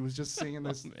 and he was just singing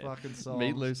this fucking song.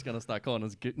 Meatloaf's gonna start calling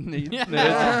us nerds Yeah.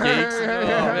 and geeks.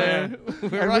 Oh man,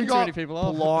 we're And running we too many got people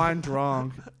off. blind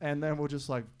drunk, and then we're just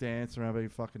like dancing around being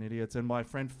fucking idiots. And my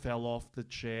friend fell off the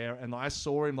chair, and I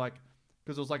saw him like,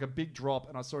 because it was like a big drop,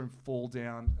 and I saw him fall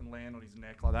down and land on his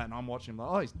neck like that. And I'm watching him like,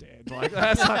 oh, he's dead. Like,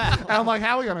 that's like, and I'm like,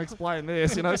 how are we going to explain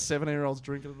this? 17-year-olds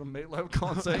drinking at a Meatloaf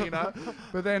concert,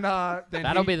 But then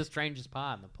That'll be the strangest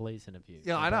part in the police interview.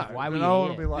 yeah, I know. Why were no one you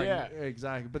would be here? like, Yeah.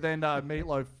 exactly. But then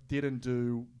Meatloaf didn't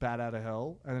do Bat Out of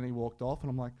Hell, and then he walked off, and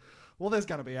I'm like, well, there's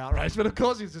going to be outrage. But of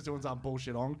course, he's just doing some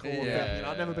bullshit encore. Yeah, You know,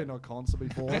 I've never yeah. been to a concert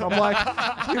before. And I'm like,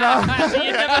 you know. So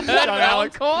you never heard of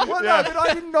encore? Well, no, but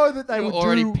I didn't know that they You would were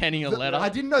already do penning a letter. I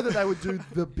didn't know that they would do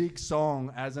the big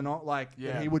song as an that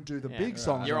Yeah. he would do the Yeah, big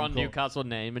song. as You're an on encore. Newcastle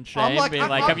Name and I'm Shame, like, being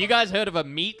like, I'm- have you guys heard of a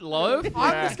meatloaf?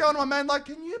 I'm just going to my man like,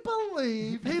 can you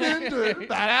believe he didn't do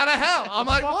that out of hell? I'm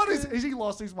like, what is he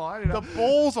lost his mind? You know? The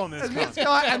balls on this And this guy.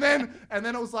 guy, and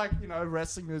then it was like, you know,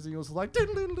 wrestling music. It was like,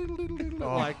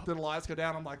 like the lights go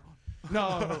down. I'm like,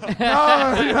 no, you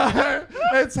know,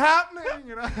 it's happening.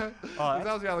 You know, that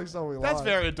was the only song we liked. That's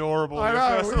very adorable. I your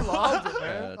know, first we one. loved it, Yeah,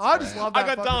 man. that's I just great. love I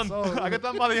that got fucking done. song. I got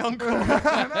done by the encore.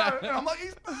 I know. And I'm like,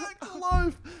 he's back, the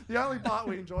loaf. The only part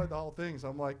we enjoyed the whole thing. So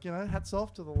I'm like, you know, hats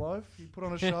off to the loaf. He put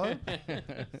on a show.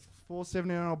 4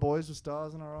 17-year-old boys with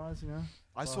stars in our eyes, you know.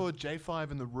 I saw J5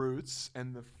 and the Roots,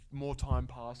 and the more time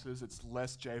passes, it's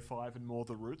less J5 and more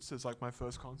the Roots. It's like my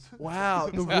first concert. Wow,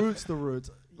 the roots.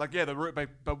 Like yeah, the Root,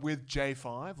 but with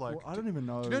J5. Like Well, I don't even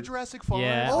know. do you know Jurassic 5?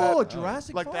 Yeah. Oh, That-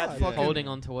 Jurassic like that 5. fucking- Holding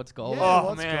on to what's gold. Yeah. Oh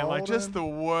what's man, like just the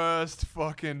golden? worst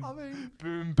fucking I mean,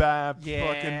 boom bap, Yeah.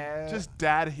 fucking just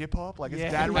dad hip hop. Like it's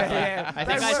Yeah, dad rap. yeah. I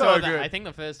They think I were saw so that. good. I think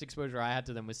the first exposure I had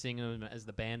to them was seeing them as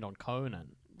the band on Conan.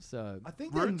 So I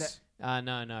think they're Roots. no,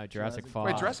 Jurassic Jurassic- 5.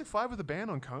 Wait, Jurassic 5 with the band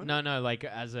on Conan? No, like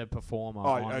as a performer. Oh,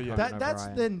 on oh, yeah. Conan that's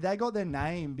O'Brien. then they got their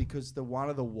name because one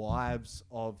of the wives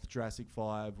of Jurassic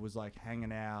 5 was like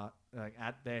hanging out like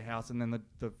at their house, and then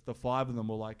the 5 of them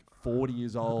were like 40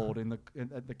 years old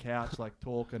at the couch like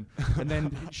talking, and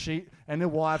then the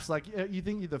wife's like, yeah, you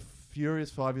think you're the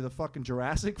Furious 5, you're the fucking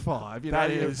Jurassic 5, you know?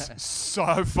 That is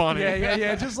so funny.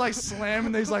 yeah, just like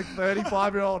slamming these like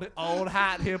 35-year-old old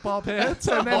hat hip hop heads.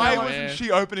 And then Why they're like- wasn't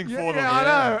she opening Yeah, for them? I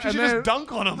know. She And should then- just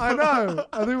dunk on them. I know.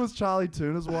 I think it was Charlie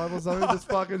Tuna's wife or something. Just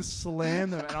fucking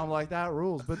slammed them, and I'm like, that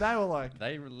rules. But they were like,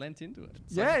 They lent into it.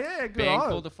 It's yeah, like yeah, a good band on.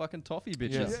 called the fucking Toffee Yeah,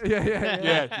 Bitches.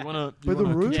 yeah. You wanna? But the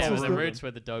Roots Yeah, was well, the the- Roots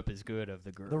were the dope is good of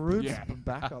the group. The Roots Yeah.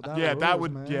 backup. Yeah, that rules,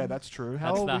 would. man. Yeah, that's true. How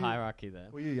That's old the were you? hierarchy there.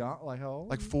 Were you young? Like how old?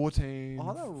 Like 14,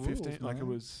 Oh, that rules, 15. Like it man.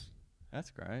 was. That's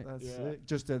great. That's Yeah. sick.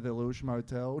 Just at the Lewisham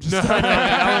Hotel. No, Just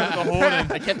that was the Horton.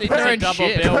 They kept It's a eating double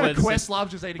shit. bill with Questlove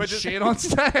just eating But just- shit on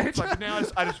stage. It's like now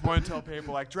I just won't tell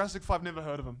people. Like Jurassic 5, never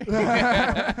heard of them.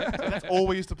 That's all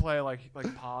we used to play like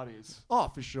parties. Oh,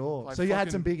 for sure. Like So you had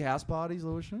fucking- some big house parties,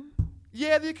 Lewisham?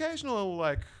 Yeah, the occasional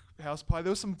like house party. There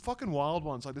was some fucking wild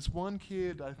ones. Like this one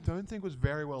kid I don't think was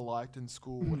very well liked in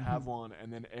school would have one,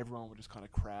 and then everyone would just kind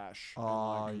of crash. and,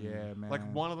 Oh, like, yeah, man. Like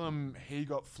one of them, he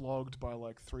got flogged by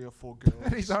like 3 or 4 girls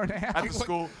At his own house. at the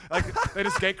school. Like they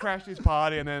just gate crashed his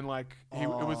party, and then like it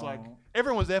was like Oh.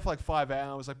 everyone was there for like 5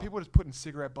 hours. Like people were just putting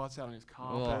cigarette butts out on his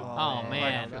carpet. Oh,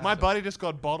 man. Like, My buddy just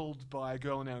got bottled by a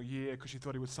girl in our year because she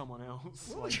thought he was someone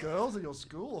else. All the girls at your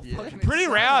school are Yeah. fucking Pretty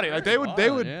insane. rowdy. Like they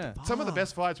would. Yeah. Some of the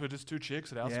best fights were just 2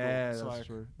 chicks at our Yeah, school. that's It's like-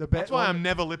 true. That's why I'm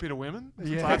never lippy to women.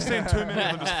 Yeah. I've seen too many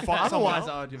of them just fight someone Otherwise, else.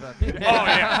 I would give up. Oh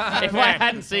yeah. If I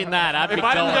hadn't seen that, I'd If be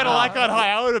I didn't going go to off. like that high,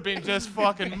 I would have been just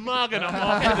fucking mugging them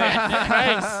off in their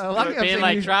face. Lucky I've Being seen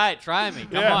like, you- try me.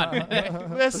 Come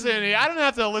on. Listen, I don't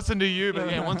have to listen to you, but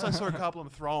yeah, once I saw a couple of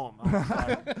them throw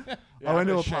them. I went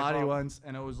to a party once,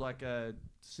 and it was like a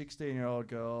 16-year-old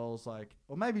girl's like,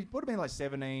 or maybe would have been like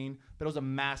 17, but it was a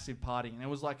massive party, and it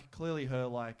was like clearly her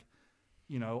like,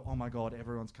 you know, oh my god,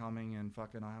 everyone's coming, and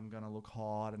fucking I'm gonna look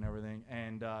hot and everything,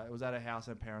 and it was at her house,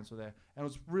 her parents were there, and it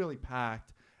was really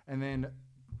packed, and then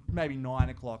maybe 9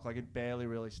 o'clock, like it barely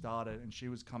really started, and she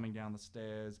was coming down the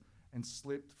stairs and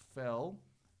slipped, fell,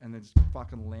 and then just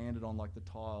fucking landed on like the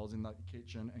tiles in the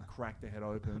kitchen and cracked her head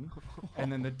open.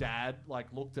 And then the dad like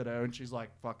looked at her and she's like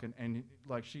fucking, and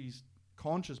like she's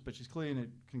conscious, but she's clearly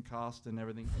concussed and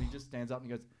everything. And he just stands up and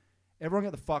he goes, everyone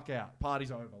get the fuck out. Party's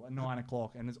over at 9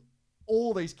 o'clock. And there's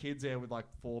all these kids there with like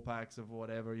 4-packs of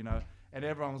whatever, you know, and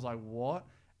everyone was like, what?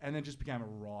 And then just became a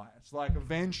riot. So like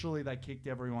eventually they kicked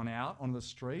everyone out on the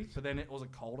street, but then it was a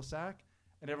cul-de-sac.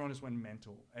 And everyone just went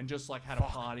mental and just like had a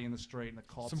party in the street, and the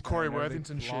cops. Some came Corey and everything.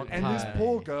 Worthington shit. And this Party.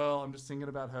 poor girl, I'm just thinking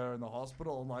about her in the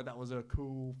hospital, and like that was a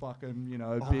cool fucking, you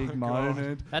know, Oh big my God.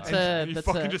 moment. That's And a he that's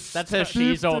fucking a just that's her stabbed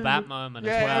she's all him. that moment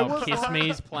Yeah, as it well. was- Kiss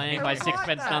Me's playing it by was like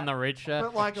Sixpence that, None the Richer.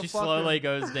 but like a She fucking- slowly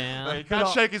goes Hey, down. you can't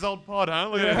But shake his old pod, huh?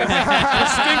 Look at it. The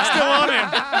stink's still on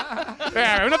him.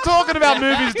 Yeah, we're not talking about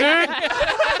movies, dude.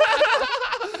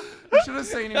 You should have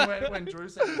seen him when Drew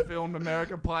said he filmed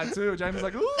American Pie 2. James was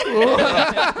like, ooh,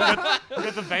 Look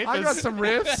at the vapors. I got some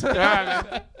riffs.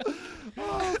 Yeah,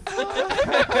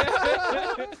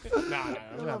 man.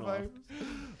 I love no. vapors.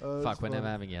 Fuck, we're never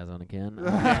having Yaz on again.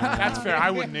 That's fair.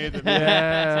 I wouldn't either.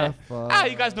 Yeah. Fuck.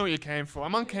 You guys know what you came for.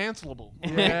 I'm uncancelable.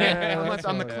 Yeah. I'm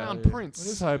the that's clown right, yeah. prince. I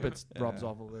just hope it rubs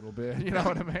off a little bit. You know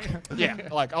what I mean? Yeah,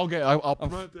 like I'll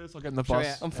promote this. I'll get in the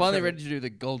bus. I'm finally ready to do the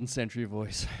Golden Century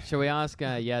voice. Shall we ask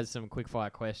Yaz some quick fire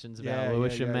questions about Yeah,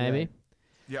 Lewisham, yeah, maybe? yeah.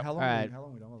 Yep. How long? Alright. How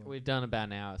long we done with it? We've done about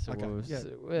an hour, so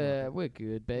Okay, we're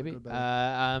good, baby. good,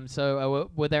 baby. So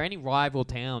were there any rival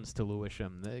towns to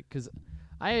Lewisham? Because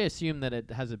I assume that it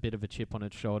has a bit of a chip on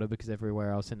its shoulder because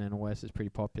everywhere else in Inner West is pretty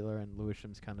popular, and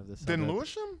Lewisham's kind of the suburb. Then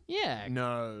Lewisham? Yeah,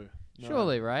 No.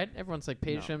 surely, right? Everyone's like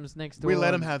Petersham's next door. We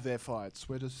let them and- have their fights.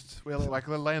 We're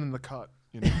laying in the cut.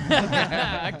 You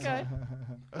know? Okay.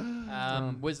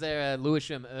 Was there a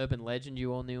Lewisham urban legend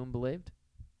you all knew and believed?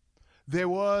 There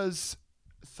was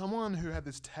someone who had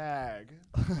this tag.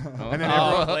 And then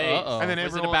Oh, everyone- please. and then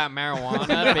Was it everyone- about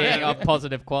marijuana being of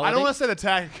positive quality? I don't want to say the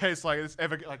tag in case like it's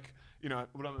ever like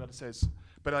what I'm about to say is,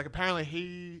 but like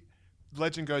apparently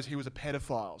legend goes he was a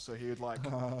pedophile, so he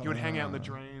would hang out in the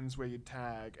drains where you'd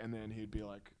tag, and then he'd be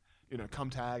like, come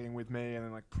tagging with me, and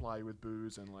then like ply you with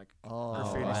booze and like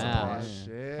graffiti wow. supplies,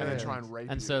 Shit. and then try and rape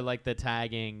And you. so, like, the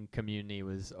tagging community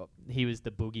was, he was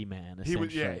the boogeyman, he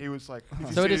essentially. was he was like. if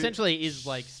you So it see- essentially is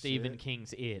like Stephen Shit.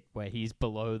 King's It, where he's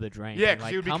below the drain. Yeah, and because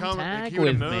like, he would come become tag he would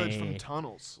with emerge me. from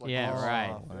tunnels. Like, Yeah,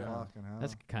 right. Fucking hell.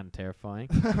 That's kind of terrifying.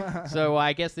 So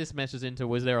I guess this meshes into,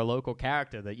 was there a local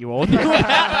character that you all knew?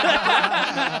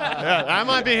 yeah, that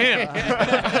might be him.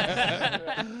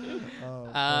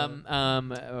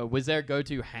 Was there a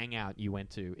go-to hangout you went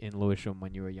to in Lewisham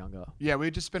when you were younger? Yeah,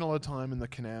 we just spent a lot of time in the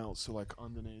canals, so like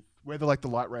underneath where the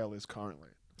light rail is currently.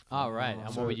 Oh, right. And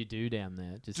so- what would you do down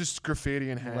there? Just graffiti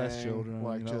and hang. Less children,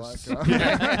 like you know, just like,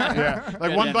 yeah.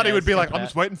 Like Go one down buddy there, would be like, skip "I'm that.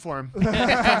 just waiting for him."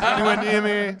 Anywhere near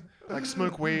me, like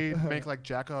smoke weed, make like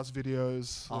jackass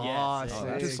videos. Oh, Yes, I yes. see.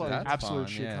 that's- just like that's absolute fun,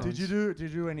 shit. yeah. Did you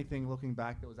do anything looking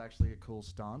back that was actually a cool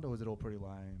stunt, or was it all pretty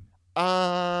lame?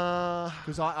 I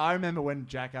Because I remember when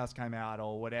Jackass came out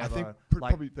or whatever, think like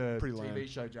probably the pretty TV lame.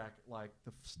 show like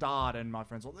the start, and my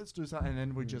friends were like, let's do something, and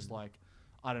then we just like,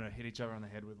 I don't know, hit each other on the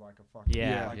head with like a fucking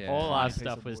Yeah, like, Yeah. all tiny our piece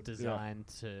stuff of was wood. designed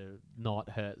to not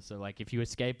hurt. So, like, if you were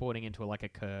skateboarding into like a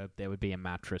curb, there would be a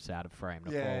mattress out of frame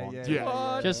to fall Yeah, on. yeah,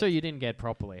 Yeah. yeah. Just so you didn't get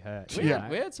properly hurt. We, you Yeah. know?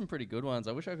 we had some pretty good ones.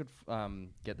 I wish I could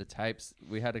get the tapes.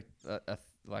 We had a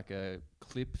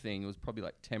clip thing. It was probably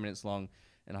like 10 minutes long,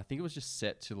 and I think it was just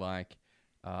set to like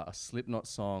a Slipknot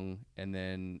song, and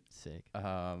then Sick.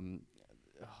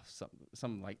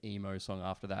 some like emo song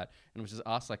after that, and it was just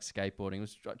us like skateboarding. It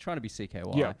was trying to be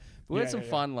CKY. Yeah. But we had Yeah, some yeah,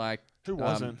 fun like Who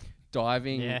wasn't?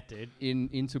 diving Yeah, dude.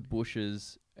 into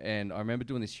bushes, and I remember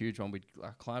doing this huge one. We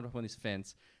climbed up on this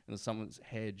fence, and there's someone's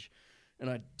hedge, and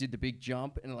I did the big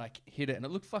jump and like hit it, and it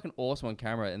looked fucking awesome on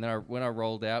camera. And then when I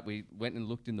rolled out, we went and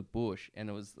looked in the bush, and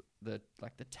it was the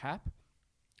tap,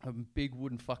 a big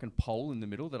wooden fucking pole in the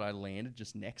middle that I landed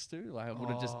just next to. Like it would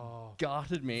have just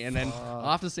gutted me. And then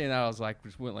after seeing that, I was like,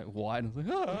 just went like white, and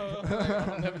I was like,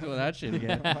 I'm never doing that shit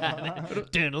again.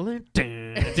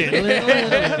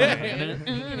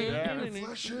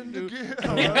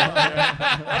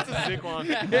 That's a sick one.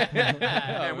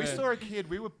 Yeah, we man. saw a kid.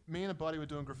 Me and a buddy were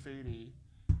doing graffiti.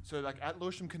 So like at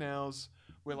Lewisham Canals,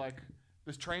 where like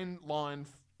this train line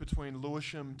between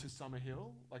Lewisham to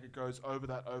Summerhill, like it goes over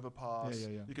that overpass. Yeah,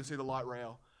 yeah, yeah. You can see the light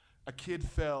rail. A kid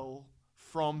fell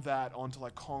from that onto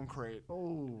like concrete,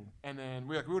 Oh, and then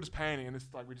we were just painting, and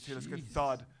we just hear this good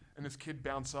thud, and this kid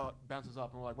bounces up,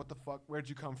 and we're like, "What the fuck? Where'd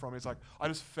you come from?" He's like, "I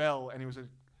just fell," and he was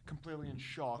completely in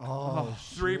shock. oh,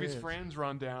 Three of his shit. friends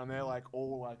run down. They're like,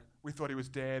 all like, we thought he was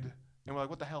dead. And we're like,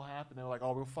 what the hell happened? They were like,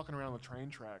 oh, we were fucking around the train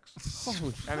tracks.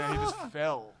 And then he just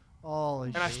fell. Holy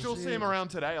And I still see him around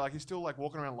today. Like, he's still like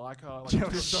walking around Leica.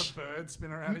 Like, Just the bird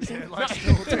spin around his head like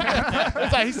still doing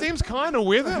it's like, he seems kind of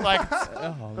with it. Like,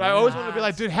 but I always want to be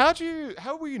like, dude,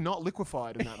 how were you not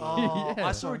liquefied in that moment? Oh, Yeah.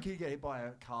 I saw a kid get hit by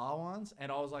a car once,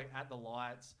 and I was like at the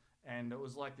lights, and it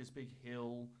was like this big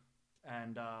hill,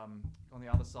 and on the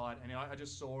other side, and I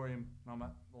just saw him, and I'm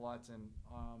at the lights, and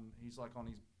he's like on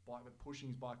his bike, but pushing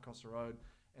his bike across the road,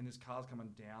 and this car's coming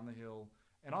down the hill,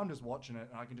 and I'm just watching it,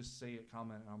 and I can just see it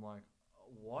coming, and I'm like,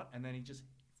 what? And then he just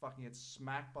fucking gets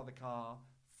smacked by the car,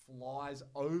 flies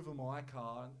over my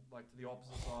car, like to the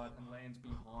opposite side, and lands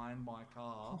behind my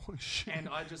car. Holy shit. And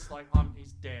I just like,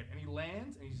 he's dead. And he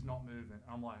lands and he's not moving. And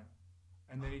I'm like,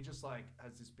 and then he just like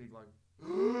has this big like,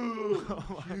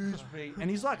 huge beat. And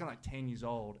he's like 10 years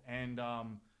old. And I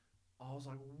was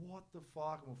like, what the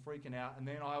fuck? And we're freaking out. And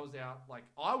then I was out, like,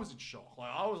 I was in shock.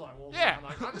 Like, I was like, well, Yeah. man,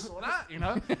 like, I just saw that, you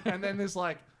know? And then there's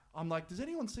like I'm like, does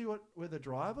anyone see where the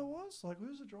driver was? Like,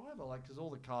 who's the driver? Like, because all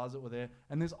the cars that were there,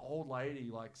 and this old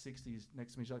lady, like 60s,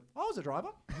 next to me, she's like, I was a driver.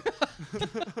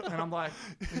 And I'm like,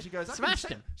 and she goes, Smashed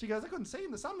him. She goes, I couldn't see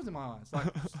him. The sun was in my eyes. Like,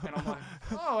 and I'm like,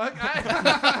 oh, okay.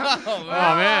 Oh,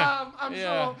 man. I'm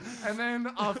sure. And then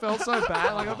I felt so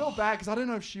bad. Like, I felt bad because I didn't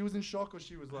know if she was in shock or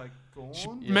she was like gone.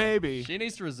 Maybe. She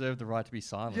needs to reserve the right to be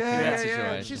silent. Yeah, in that yeah, yeah.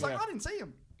 situation. She's like, Yeah. I didn't see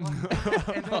him.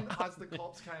 Like, and then as the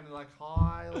cops came, they're like,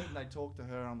 hi, and they talked to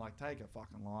her. I'm like, take a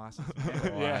fucking license.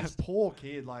 Man. Yeah. This poor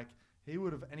kid, like, he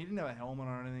would have, and he didn't have a helmet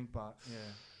or anything, but yeah.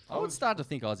 I would start to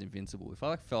think I was invincible. If I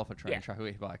like fell off a train track or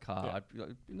hit by a car, I'd be like,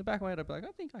 in the back of my head, I'd be like,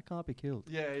 I think I can't be killed.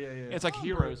 Yeah, yeah, yeah. It's like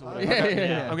heroes. Or Yeah, whatever.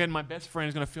 yeah. I'm getting my best friend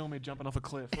is going to film me jumping off a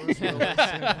cliff.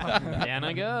 Down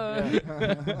I go.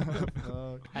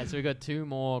 Fuck. Hey, so we've got 2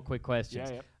 more quick questions.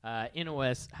 Yeah, Inner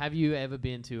West, have you ever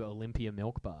been to Olympia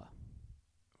Milk Bar?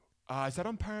 Is that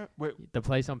on Wait, The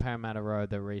place on Parramatta Road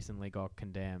that recently got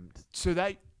condemned. so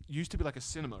that used to be like a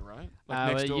cinema, right? Like Well,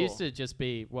 next it door. used to just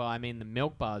be, well, I mean, the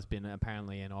Milk Bar's been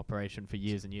apparently in operation for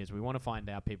years and years. We want to find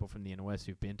out people from the Inner West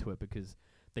who've been to it because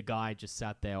the guy just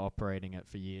sat there operating it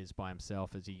for years by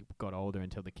himself as he got older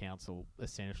until the council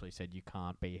essentially said, you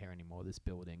can't be here anymore. This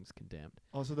building's condemned.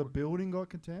 Oh, so the building got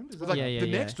condemned? Is It was that like Yeah, the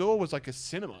yeah. next door was like a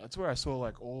cinema. That's where I saw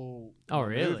like all Oh, the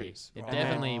really? movies. It Right.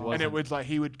 definitely And wasn't. And it was like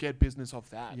he would get business off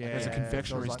that. yeah, like, as a so it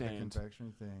confectionery was like a stand.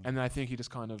 confectionery thing. And then I think he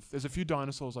just kind of there's a few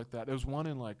dinosaurs like that. There was one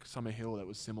in like Summer Hill that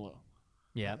was similar.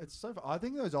 Yeah. It's so. I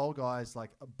think those old guys like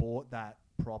bought that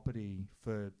property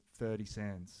for 30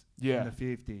 cents Yeah. in the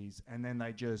 50s, and then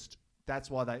they just.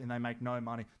 That's why they make no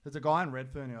money. There's a guy in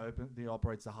Redfern who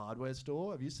operates the hardware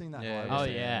store. Have you seen that? Yeah, hardware Oh,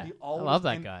 store? yeah. The I oldest- love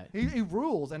that and guy. He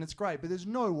rules, and it's great. But there's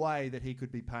no way that he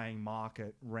could be paying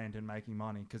market rent and making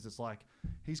money because it's like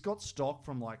he's got stock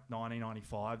from like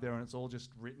 1995 there, and it's all just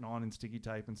written on in sticky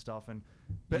tape and stuff.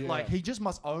 But Yeah. like he just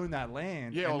must own that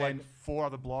land. Yeah, and or then, like 4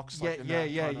 other blocks. yeah, Like in yeah, that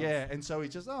yeah, kind of- yeah. And so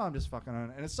he's just, I'm just fucking on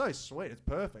it. And it's so sweet. It's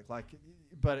perfect. Like,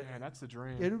 but Man, that's the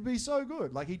dream. it would be so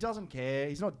good. Like, he doesn't care.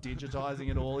 He's not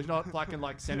digitizing it all. He's not fucking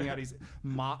like sending out his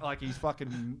his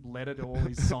fucking letter to all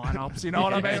his sign-ups. You know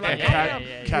what I mean? Like,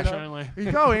 Yeah. Cash you know, only.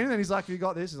 You go in and he's like, "You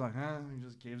got this?" He's like, he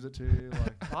just gives it to you.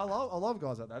 Like, I love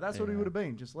guys like that. That's what he Yeah. would have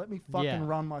been. Just let me fucking Yeah.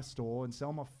 run my store and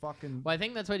sell my fucking. Well, I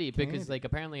think that's what he, because Candy. like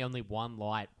apparently only one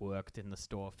light worked in the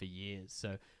store for years.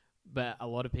 So, but a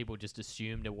lot of people just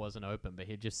assumed it wasn't open, but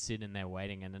he'd just sit in there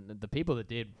waiting. And the people that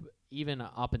did, even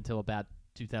up until about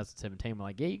 2017, were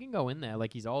like, yeah, you can go in there.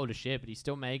 Like, he's old as shit, but he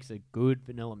still makes a good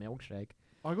vanilla milkshake.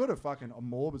 I got a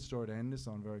morbid story to end this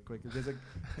on very quickly. There's a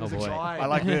boy. guy. I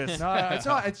like this. No, it's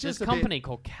not. It's This just a company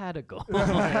called Category.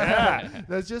 bit.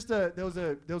 There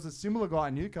was a similar guy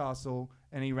in Newcastle,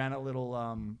 and he ran a little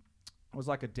it was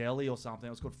like a deli or something.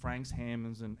 It was called Frank's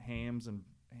Hams and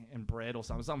bread or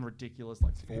something ridiculous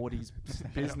like 40s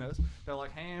business. They're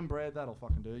like, ham, bread, that'll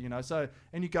fucking do, you know. So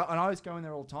and I always go in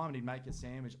there all the time, and he'd make a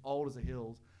sandwich, old as the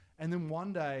hills. And then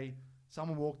one day,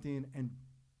 someone walked in and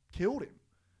killed him.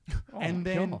 And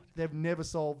then God. they've never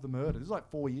solved the murder. This is like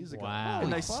 4 years ago, Wow. and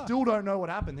Holy they fuck. still don't know what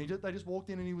happened. They just walked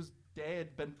in and he was dead,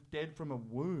 but dead from a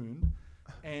wound,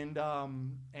 and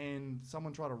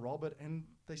someone tried to rob it, and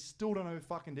they still don't know who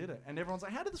fucking did it. And everyone's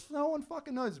like, "How did this? No one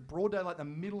fucking knows." Broad day, like the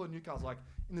middle of Newcastle, like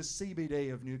in the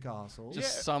CBD of Newcastle.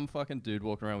 Just some fucking dude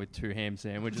walking around with 2 ham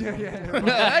sandwiches. Yeah, yeah,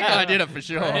 that guy did it for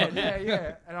sure.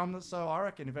 yeah. And so I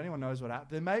reckon if anyone knows what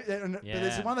happened, but there's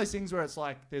Yeah. one of those things where it's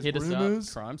like there's Hit us up.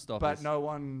 rumors, Crime Stoppers. but no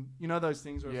one, you know, those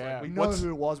things where it's Yeah. like we know What's- who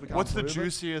it was. We can't What's the prove it.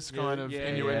 juiciest Yeah, kind of yeah,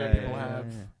 innuendo yeah, people yeah,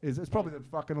 have? It's probably the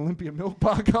fucking Olympia Milk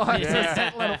Bar guy.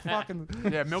 Yeah. Little fucking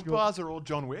Yeah, milk Sure. bars are all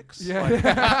John Wicks. Yeah. Like,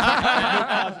 milk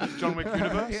bars is John Wick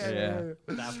universe. Yeah.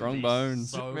 That'd Strong be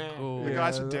bones. So Man, cool. the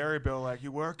guys Yeah. from Dairy Bill, like,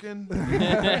 you working?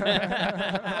 That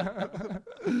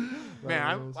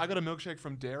Man, rules. I got a milkshake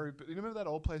from Dairy. You remember that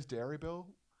old place, Dairy Bill?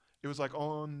 It was like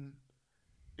on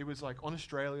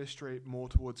Australia Street, more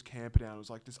towards Camperdown. It was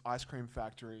like this ice cream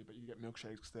factory, but you get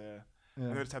milkshakes there. Yeah.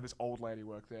 And they just had this old lady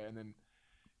work there. And then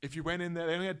if you went in there,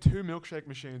 they only had 2 milkshake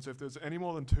machines. So if there was any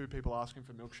more than 2 people asking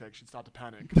for milkshakes, she'd start to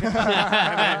panic. And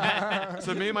then,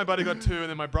 so me and my buddy got 2, and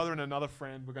then my brother and another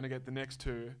friend were going to get the next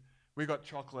 2. We got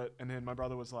chocolate, and then my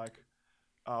brother was like,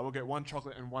 we'll get 1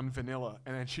 chocolate and 1 vanilla.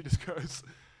 And then she just goes,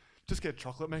 just get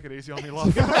chocolate, make it easy on me,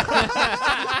 love.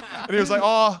 And he was like,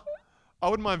 oh, I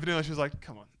wouldn't mind vanilla. She was like,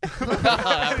 come on.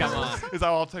 Come on. He's like,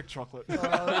 oh, I'll take chocolate.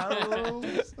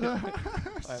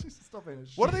 Stop being a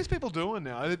What are these people doing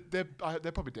now? They're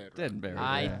probably dead, right? Dead and buried.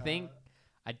 I yeah. think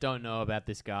I don't know about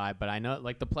this guy, but I know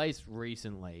like the place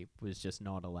recently was just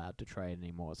not allowed to trade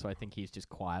anymore. So I think he's just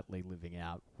quietly living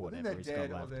out I think whatever they're he's dead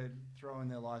got or left. they're throwing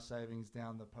their life savings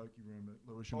down the pokey room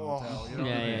at Lewisham Oh. Hotel. You know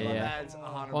Yeah, what I mean? yeah, Like, yeah. that's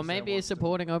 100% Or maybe he's what's doing-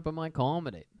 supporting open mic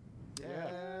comedy.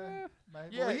 Yeah.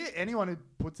 Maybe. Yeah. Well, anyone who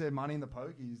puts their money in the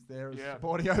pokies, they're Yeah.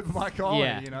 supporting open mic comedy.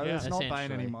 Yeah. You know, Yeah. it's not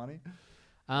paying any Essentially. money.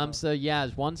 So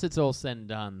Yaz, once it's all said and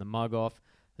done, the mug off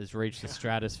has reached the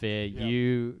stratosphere. Yeah.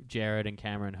 You, Jared, and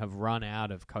Cameron have run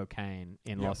out of cocaine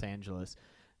in Yep. Los Angeles.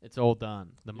 It's all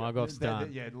done. The mug off's They-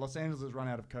 done. yeah, Los Angeles has run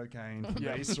out of cocaine from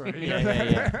Yeah. these three.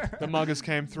 Yeah. The muggers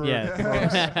came through.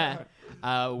 Yeah.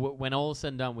 When all is said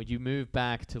and done, would you move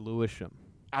back to Lewisham?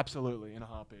 Absolutely, in a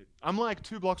heartbeat. I'm like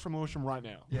 2 blocks from Lewisham right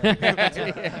now. Yeah.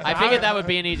 I figured that would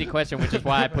be an easy question, which is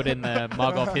why I put in the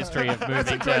mug off history of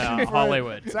moving to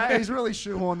Hollywood. So he's really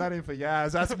shoehorned that in for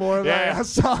Yaz. That's more of Yeah. our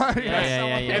side.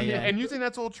 Yeah. And you think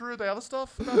that's all true? The other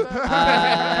stuff about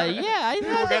that? Yeah, I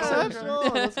We'll get know. some.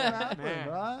 Sure, what's gonna happen, Man,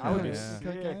 right? I would be Yeah. sick.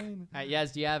 Cocaine.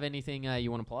 Yaz, do you have anything you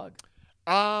want to plug?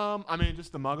 I mean,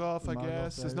 just the mug off, The I mug off,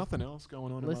 guess. There's Dave. nothing else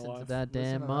going on Listen in my to life. that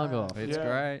Listen damn to mug that. off. It's Yeah.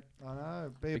 great. I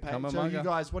know. Be Become a a patron. So you mugger.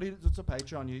 guys, what's a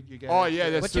Patreon? You get? Oh, yeah,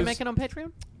 What you there's- making on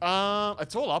Patreon?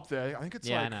 It's all up there. I think it's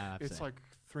Yeah, I like know, I've it's seen. like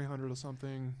 300 or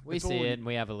something. We It's see all- it and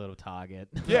we have a little target.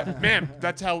 Yeah, man,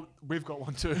 that's how we've got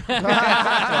one too.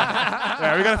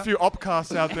 Yeah, we got a few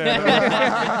opcasts out there that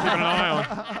we're keeping an eye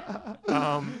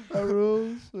on.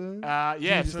 rules. Yeah,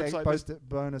 you so it's like post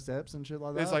bonus eps and shit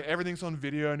like that. there's like everything's on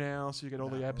video now, so you get all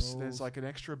the That eps. rules. There's like an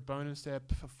extra bonus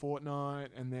ep for Fortnite,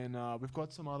 and then we've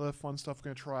got some other fun stuff we're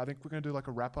gonna try. I think we're gonna do like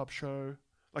a wrap up show,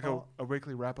 like Oh. a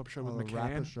weekly wrap up show with the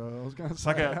rapper McCann. show. I was gonna It's say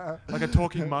like a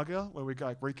talking mugger where we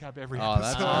like recap every Oh, episode.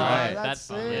 that's Oh, right. that's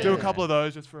fun. it. Yeah, Do a yeah. couple of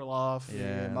those just for a laugh.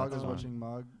 Yeah, Muggers that's fun. watching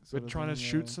Mug. We're sort of trying to thing,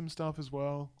 shoot yeah. some stuff as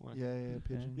well. Like, Yeah,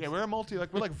 pigeons. yeah, we're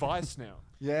we're like Vice now.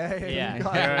 Yeah. Yeah. you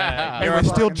guys- You're And You're we're a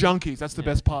still fucking- junkies. That's the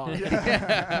best part.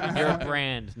 You're a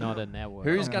brand, not a network.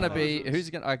 Who's Oh, gonna no. be? Who's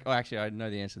gonna? Oh, actually, I know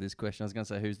the answer to this question. I was gonna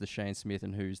say who's the Shane Smith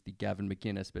and who's the Gavin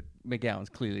McGuinness, but McGowan's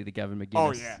clearly the Gavin McGuinness.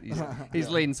 Oh, yeah. he's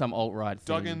leading some alt right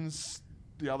thing. Duggan's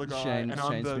the other guy, Shane- and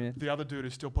I'm Shane the, Smith. the other dude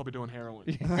who's still probably doing heroin.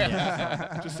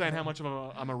 Yeah. Just saying how much of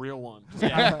I'm a real one. Just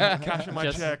Yeah. cashing my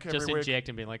just check every just week. inject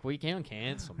and be like, we can't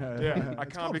cancel. me." Yeah, I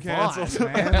It's can't be called cancelled.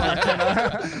 Vice, man. Like,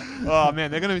 you know? Oh man,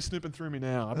 they're gonna be snooping through me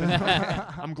now.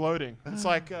 I'm gloating. It's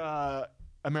like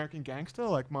American Gangster.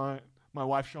 Like my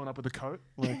wife showing up with a coat.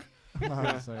 Like, I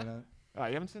haven't seen it. you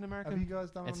haven't seen American? Have you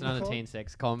guys done It's it not a before? teen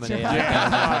sex comedy.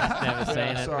 Yeah. I've never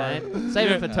seen it, sorry. mate.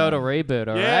 Save it for Yeah. Total Reboot,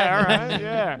 all right? Yeah, all right,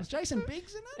 yeah. Is Jason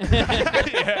Biggs in it?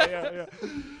 yeah.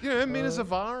 You know, Mina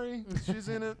Zavari, she's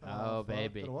in it. Oh, fuck,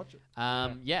 baby. Gotta watch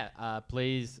it.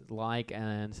 Please like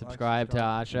and subscribe to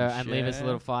subscribe, our show and leave us a share.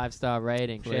 little 5-star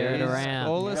rating. Share it Please. around.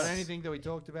 All You got us- anything that we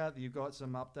talked about that you've got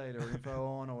some update or info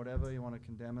on or whatever? You want to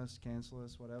condemn us, cancel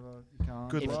us, whatever? You can't.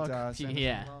 Good But, luck. send us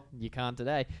Yeah, some love. you can't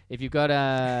today. If you've got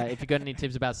any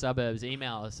tips about suburbs,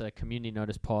 email us at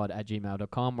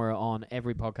communitynoticepod@gmail.com. We're on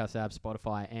every podcast app,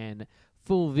 Spotify, and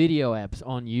full video apps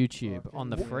on YouTube on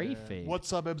the free yeah. feed. What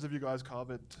suburbs have you guys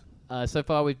covered? So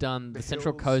far, we've done The the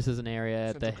Central hills. Coast as an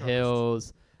area, Central the Coast.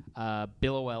 hills,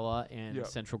 Billawella in Yep.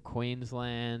 central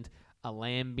Queensland,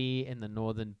 Allambie in the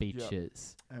northern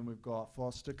beaches, And we've got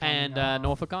Foster coming and up.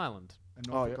 Norfolk Island. And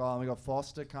Oh, Norfolk yep. Island. We've got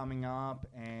Foster coming up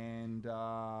and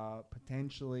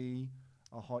potentially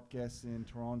a hot guest in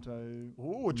Toronto.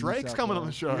 Ooh, New Drake's South coming on the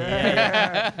Wales. show.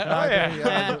 Yeah. Oh, yeah.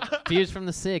 Yeah. Views from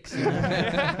the 6. you know?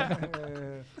 Yeah.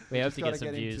 We hope Just to gotta get some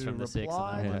views into from the 6.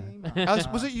 reply on that team.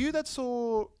 one. Was it you that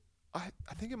saw? I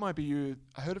think it might be you.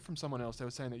 I heard it from someone else. They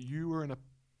were saying that you were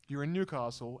in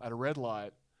Newcastle at a red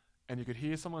light, and you could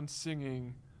hear someone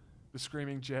singing the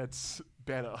Screaming Jets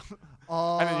better.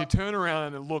 And then you turn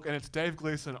around and look, and it's Dave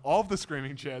Gleason of the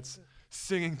Screaming Jets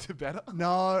singing to better.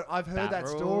 No, I've heard That that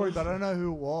story, rules. but I don't know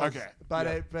who it was. Okay, But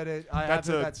yeah. I have That's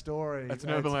heard a- that story. That's an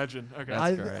It's- urban legend. Okay.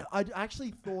 That's great. I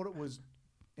actually thought it was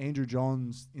Andrew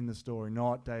Johns in the story,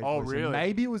 not Dave Oh, Gleason. really?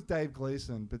 Maybe it was Dave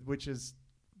Gleason, but which is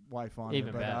way funnier.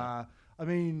 Even but, better. I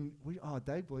mean,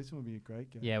 Dave Gleason would be a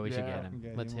great guy. Yeah, we should Yeah. get him.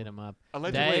 Get Let's him hit on. him up.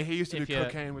 Allegedly, Dave, he used to do if you're-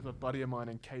 cocaine with a buddy of mine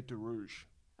named Kate DeRouge.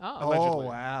 Oh, Oh, Allegedly.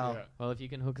 wow. Yeah. well, if you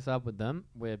can hook us up with them,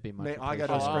 we'd be much Mate, I go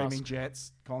to a I'll Screaming ask.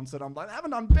 Jets concert. I'm like, they haven't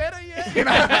done better yet. You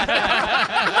know?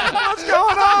 What's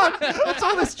going on? What's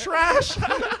all this trash?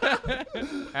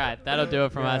 All right, that'll do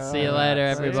it from us. See you Yeah,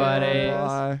 later, see you. everybody.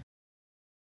 Bye.